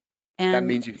Hmm. That and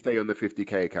means you stay on the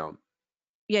 50K account.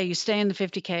 yeah, you stay in the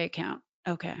 50K account.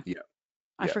 Okay. Yeah.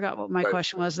 I Yeah. forgot what my So,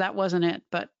 question was. That wasn't it,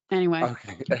 but anyway,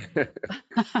 okay.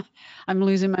 I'm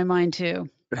losing my mind too.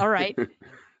 All right.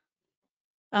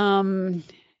 Um,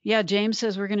 yeah, James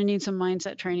says we're going to need some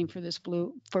mindset training for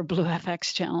Blue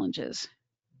FX challenges.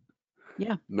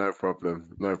 Yeah. No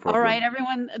problem. No All right, problem.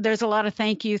 everyone. There's a lot of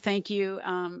thank you.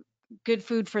 Good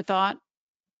food for thought.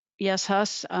 Yes,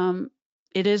 Huss.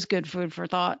 It is good food for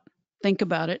thought. Think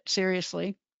about it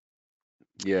seriously.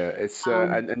 Yeah, it's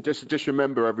Um, and just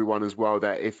remember everyone as well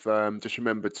that if just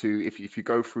remember to if you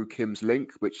go through Kim's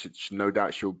link, which no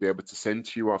doubt she'll be able to send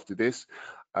to you after this,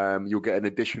 you'll get an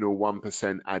additional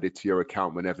 1% added to your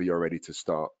account whenever you're ready to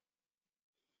start.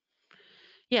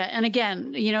 yeah, and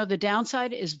again, the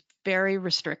downside is very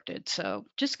restricted. So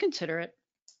just consider it.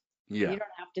 You Yeah, don't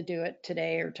have to do it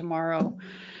today or tomorrow.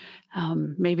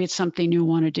 Maybe it's something you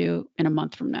want to do in a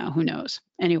month from now. Who knows?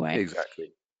 Anyway,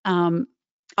 exactly. um,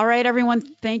 all right, everyone.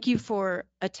 Thank you for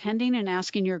attending and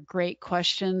asking your great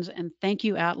questions. And thank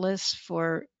you, Atlas,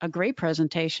 for a great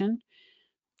presentation.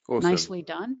 Awesome. Nicely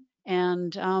done.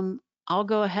 And I'll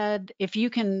go ahead. If you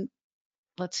can,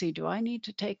 let's see, do I need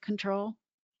to take control?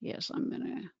 Yes, I'm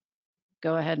going to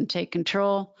go ahead and take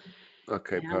control.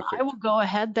 Okay, And I will perfect. go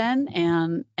ahead then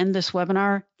and end this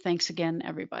webinar. Thanks again,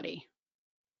 everybody.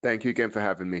 Thank you again for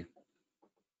having me.